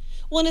that.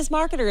 Well, and as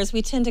marketers,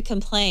 we tend to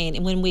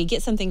complain when we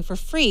get something for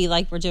free,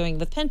 like we're doing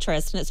with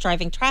Pinterest, and it's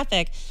driving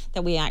traffic,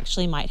 that we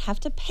actually might have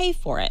to pay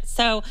for it.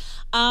 So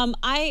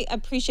I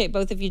appreciate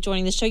both of you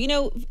joining the show. You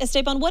know,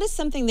 Esteban, what is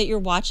something that you're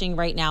watching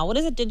right now? What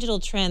is a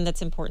digital trend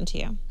that's important to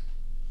you?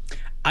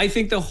 I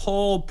think the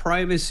whole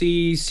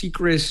privacy,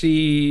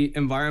 secrecy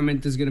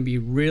environment is going to be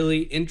really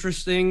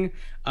interesting.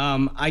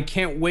 I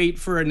can't wait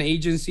for an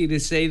agency to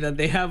say that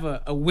they have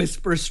a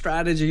whisper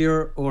strategy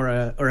or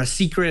a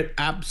secret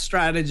app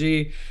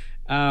strategy.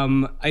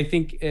 I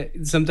think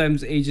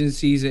sometimes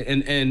agencies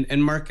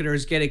and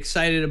marketers get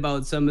excited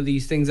about some of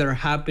these things that are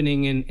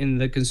happening in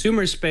the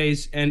consumer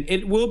space. And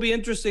it will be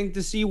interesting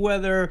to see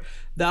whether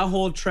that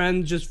whole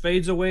trend just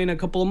fades away in a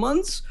couple of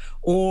months,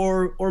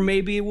 or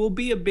maybe it will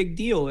be a big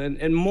deal.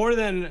 And more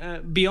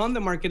than beyond the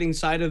marketing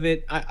side of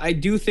it, I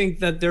do think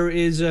that there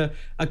is a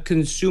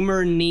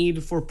consumer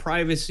need for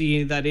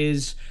privacy that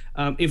is,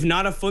 if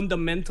not a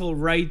fundamental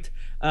right,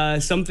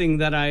 something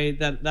that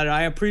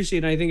I appreciate,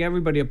 and I think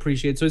everybody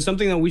appreciates. So it's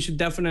something that we should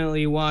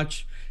definitely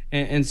watch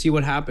and see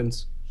what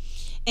happens.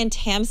 And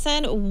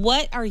Tamsin,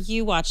 what are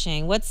you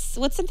watching? What's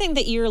something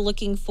that you're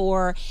looking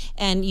for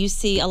and you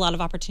see a lot of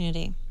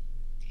opportunity?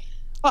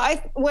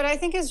 Well, what I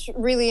think is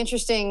really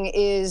interesting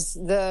is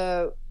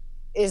the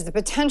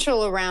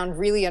potential around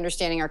really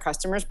understanding our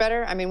customers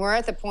better. I mean, we're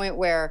at the point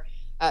where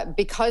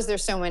because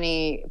there's so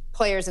many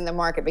players in the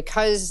market,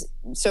 because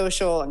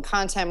social and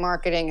content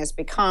marketing has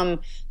become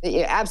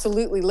the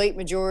absolutely late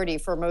majority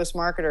for most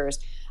marketers,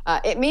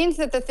 it means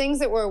that the things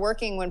that were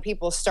working when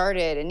people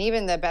started, and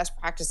even the best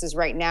practices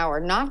right now, are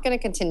not going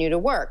to continue to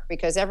work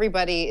because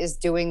everybody is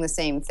doing the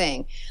same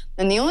thing.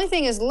 And the only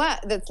thing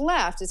that's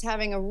left is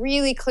having a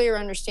really clear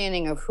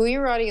understanding of who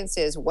your audience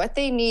is, what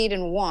they need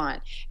and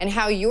want, and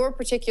how your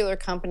particular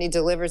company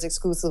delivers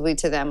exclusively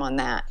to them on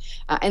that.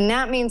 And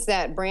that means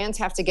that brands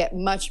have to get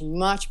much,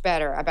 much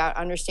better about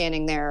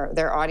understanding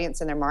their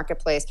audience and their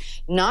marketplace,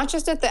 not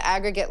just at the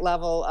aggregate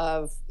level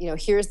of, you know,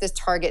 here's this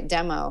target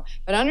demo,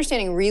 but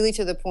understanding really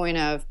to the point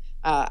of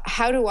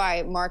how do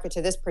I market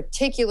to this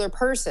particular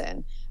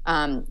person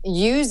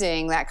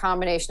using that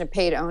combination of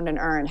paid, owned, and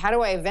earned? How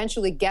do I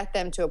eventually get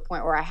them to a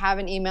point where I have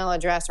an email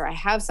address or I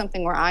have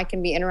something where I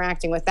can be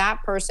interacting with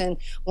that person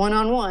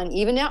one-on-one,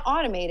 even now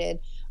automated,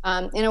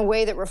 in a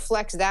way that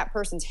reflects that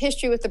person's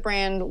history with the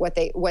brand, what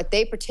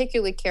they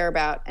particularly care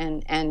about,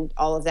 and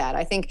all of that.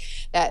 I think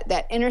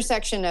that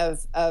intersection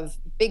of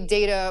big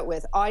data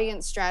with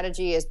audience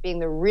strategy as being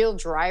the real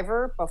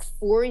driver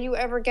before you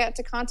ever get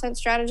to content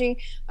strategy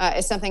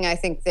is something I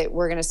think that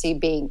we're going to see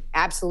being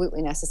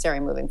absolutely necessary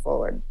moving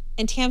forward.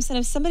 And Tamsin,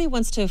 if somebody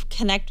wants to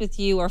connect with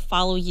you or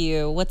follow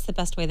you, what's the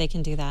best way they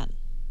can do that?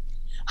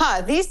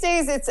 These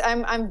days,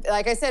 I'm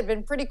like I said,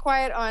 been pretty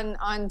quiet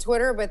on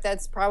Twitter, but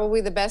that's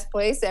probably the best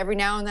place. Every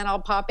now and then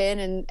I'll pop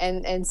in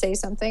and say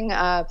something.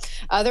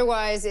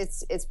 Otherwise,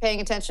 it's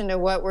paying attention to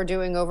what we're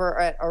doing over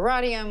at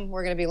Oradium.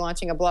 We're going to be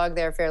launching a blog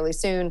there fairly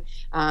soon,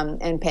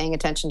 and paying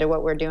attention to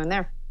what we're doing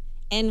there.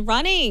 And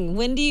running.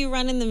 When do you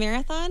run in the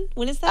marathon?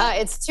 When is that?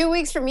 It's 2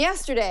 weeks from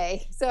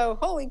yesterday. So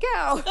holy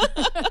cow.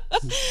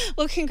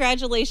 Well,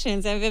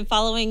 congratulations. I've been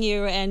following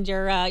you and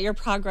your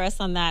progress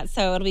on that.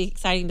 So it'll be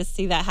exciting to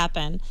see that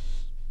happen.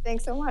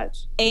 Thanks so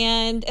much.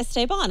 And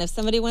Esteban, if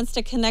somebody wants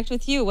to connect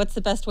with you, what's the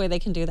best way they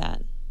can do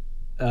that?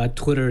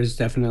 Twitter is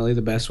definitely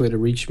the best way to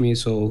reach me.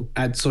 So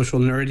at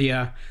Social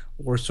Nerdia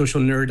or Social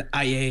Nerd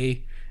IA.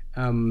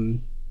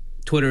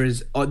 Twitter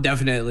is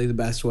definitely the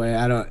best way.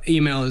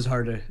 Email is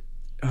hard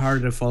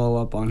to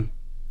follow up on.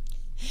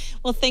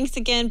 Well, thanks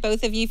again,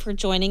 both of you, for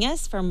joining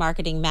us for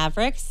Marketing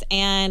Mavericks,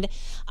 and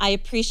I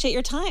appreciate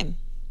your time.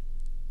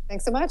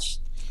 Thanks so much.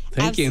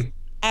 Thank you.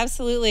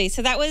 Absolutely.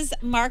 So that was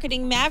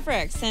Marketing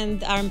Mavericks,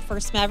 and our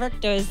first Maverick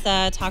was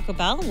Taco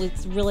Bell. We're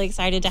really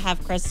excited to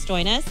have Chris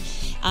join us,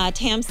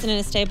 Tamsin and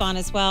Esteban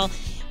as well.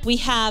 We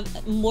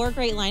have more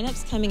great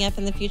lineups coming up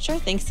in the future.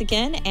 Thanks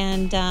again,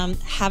 and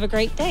have a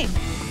great day.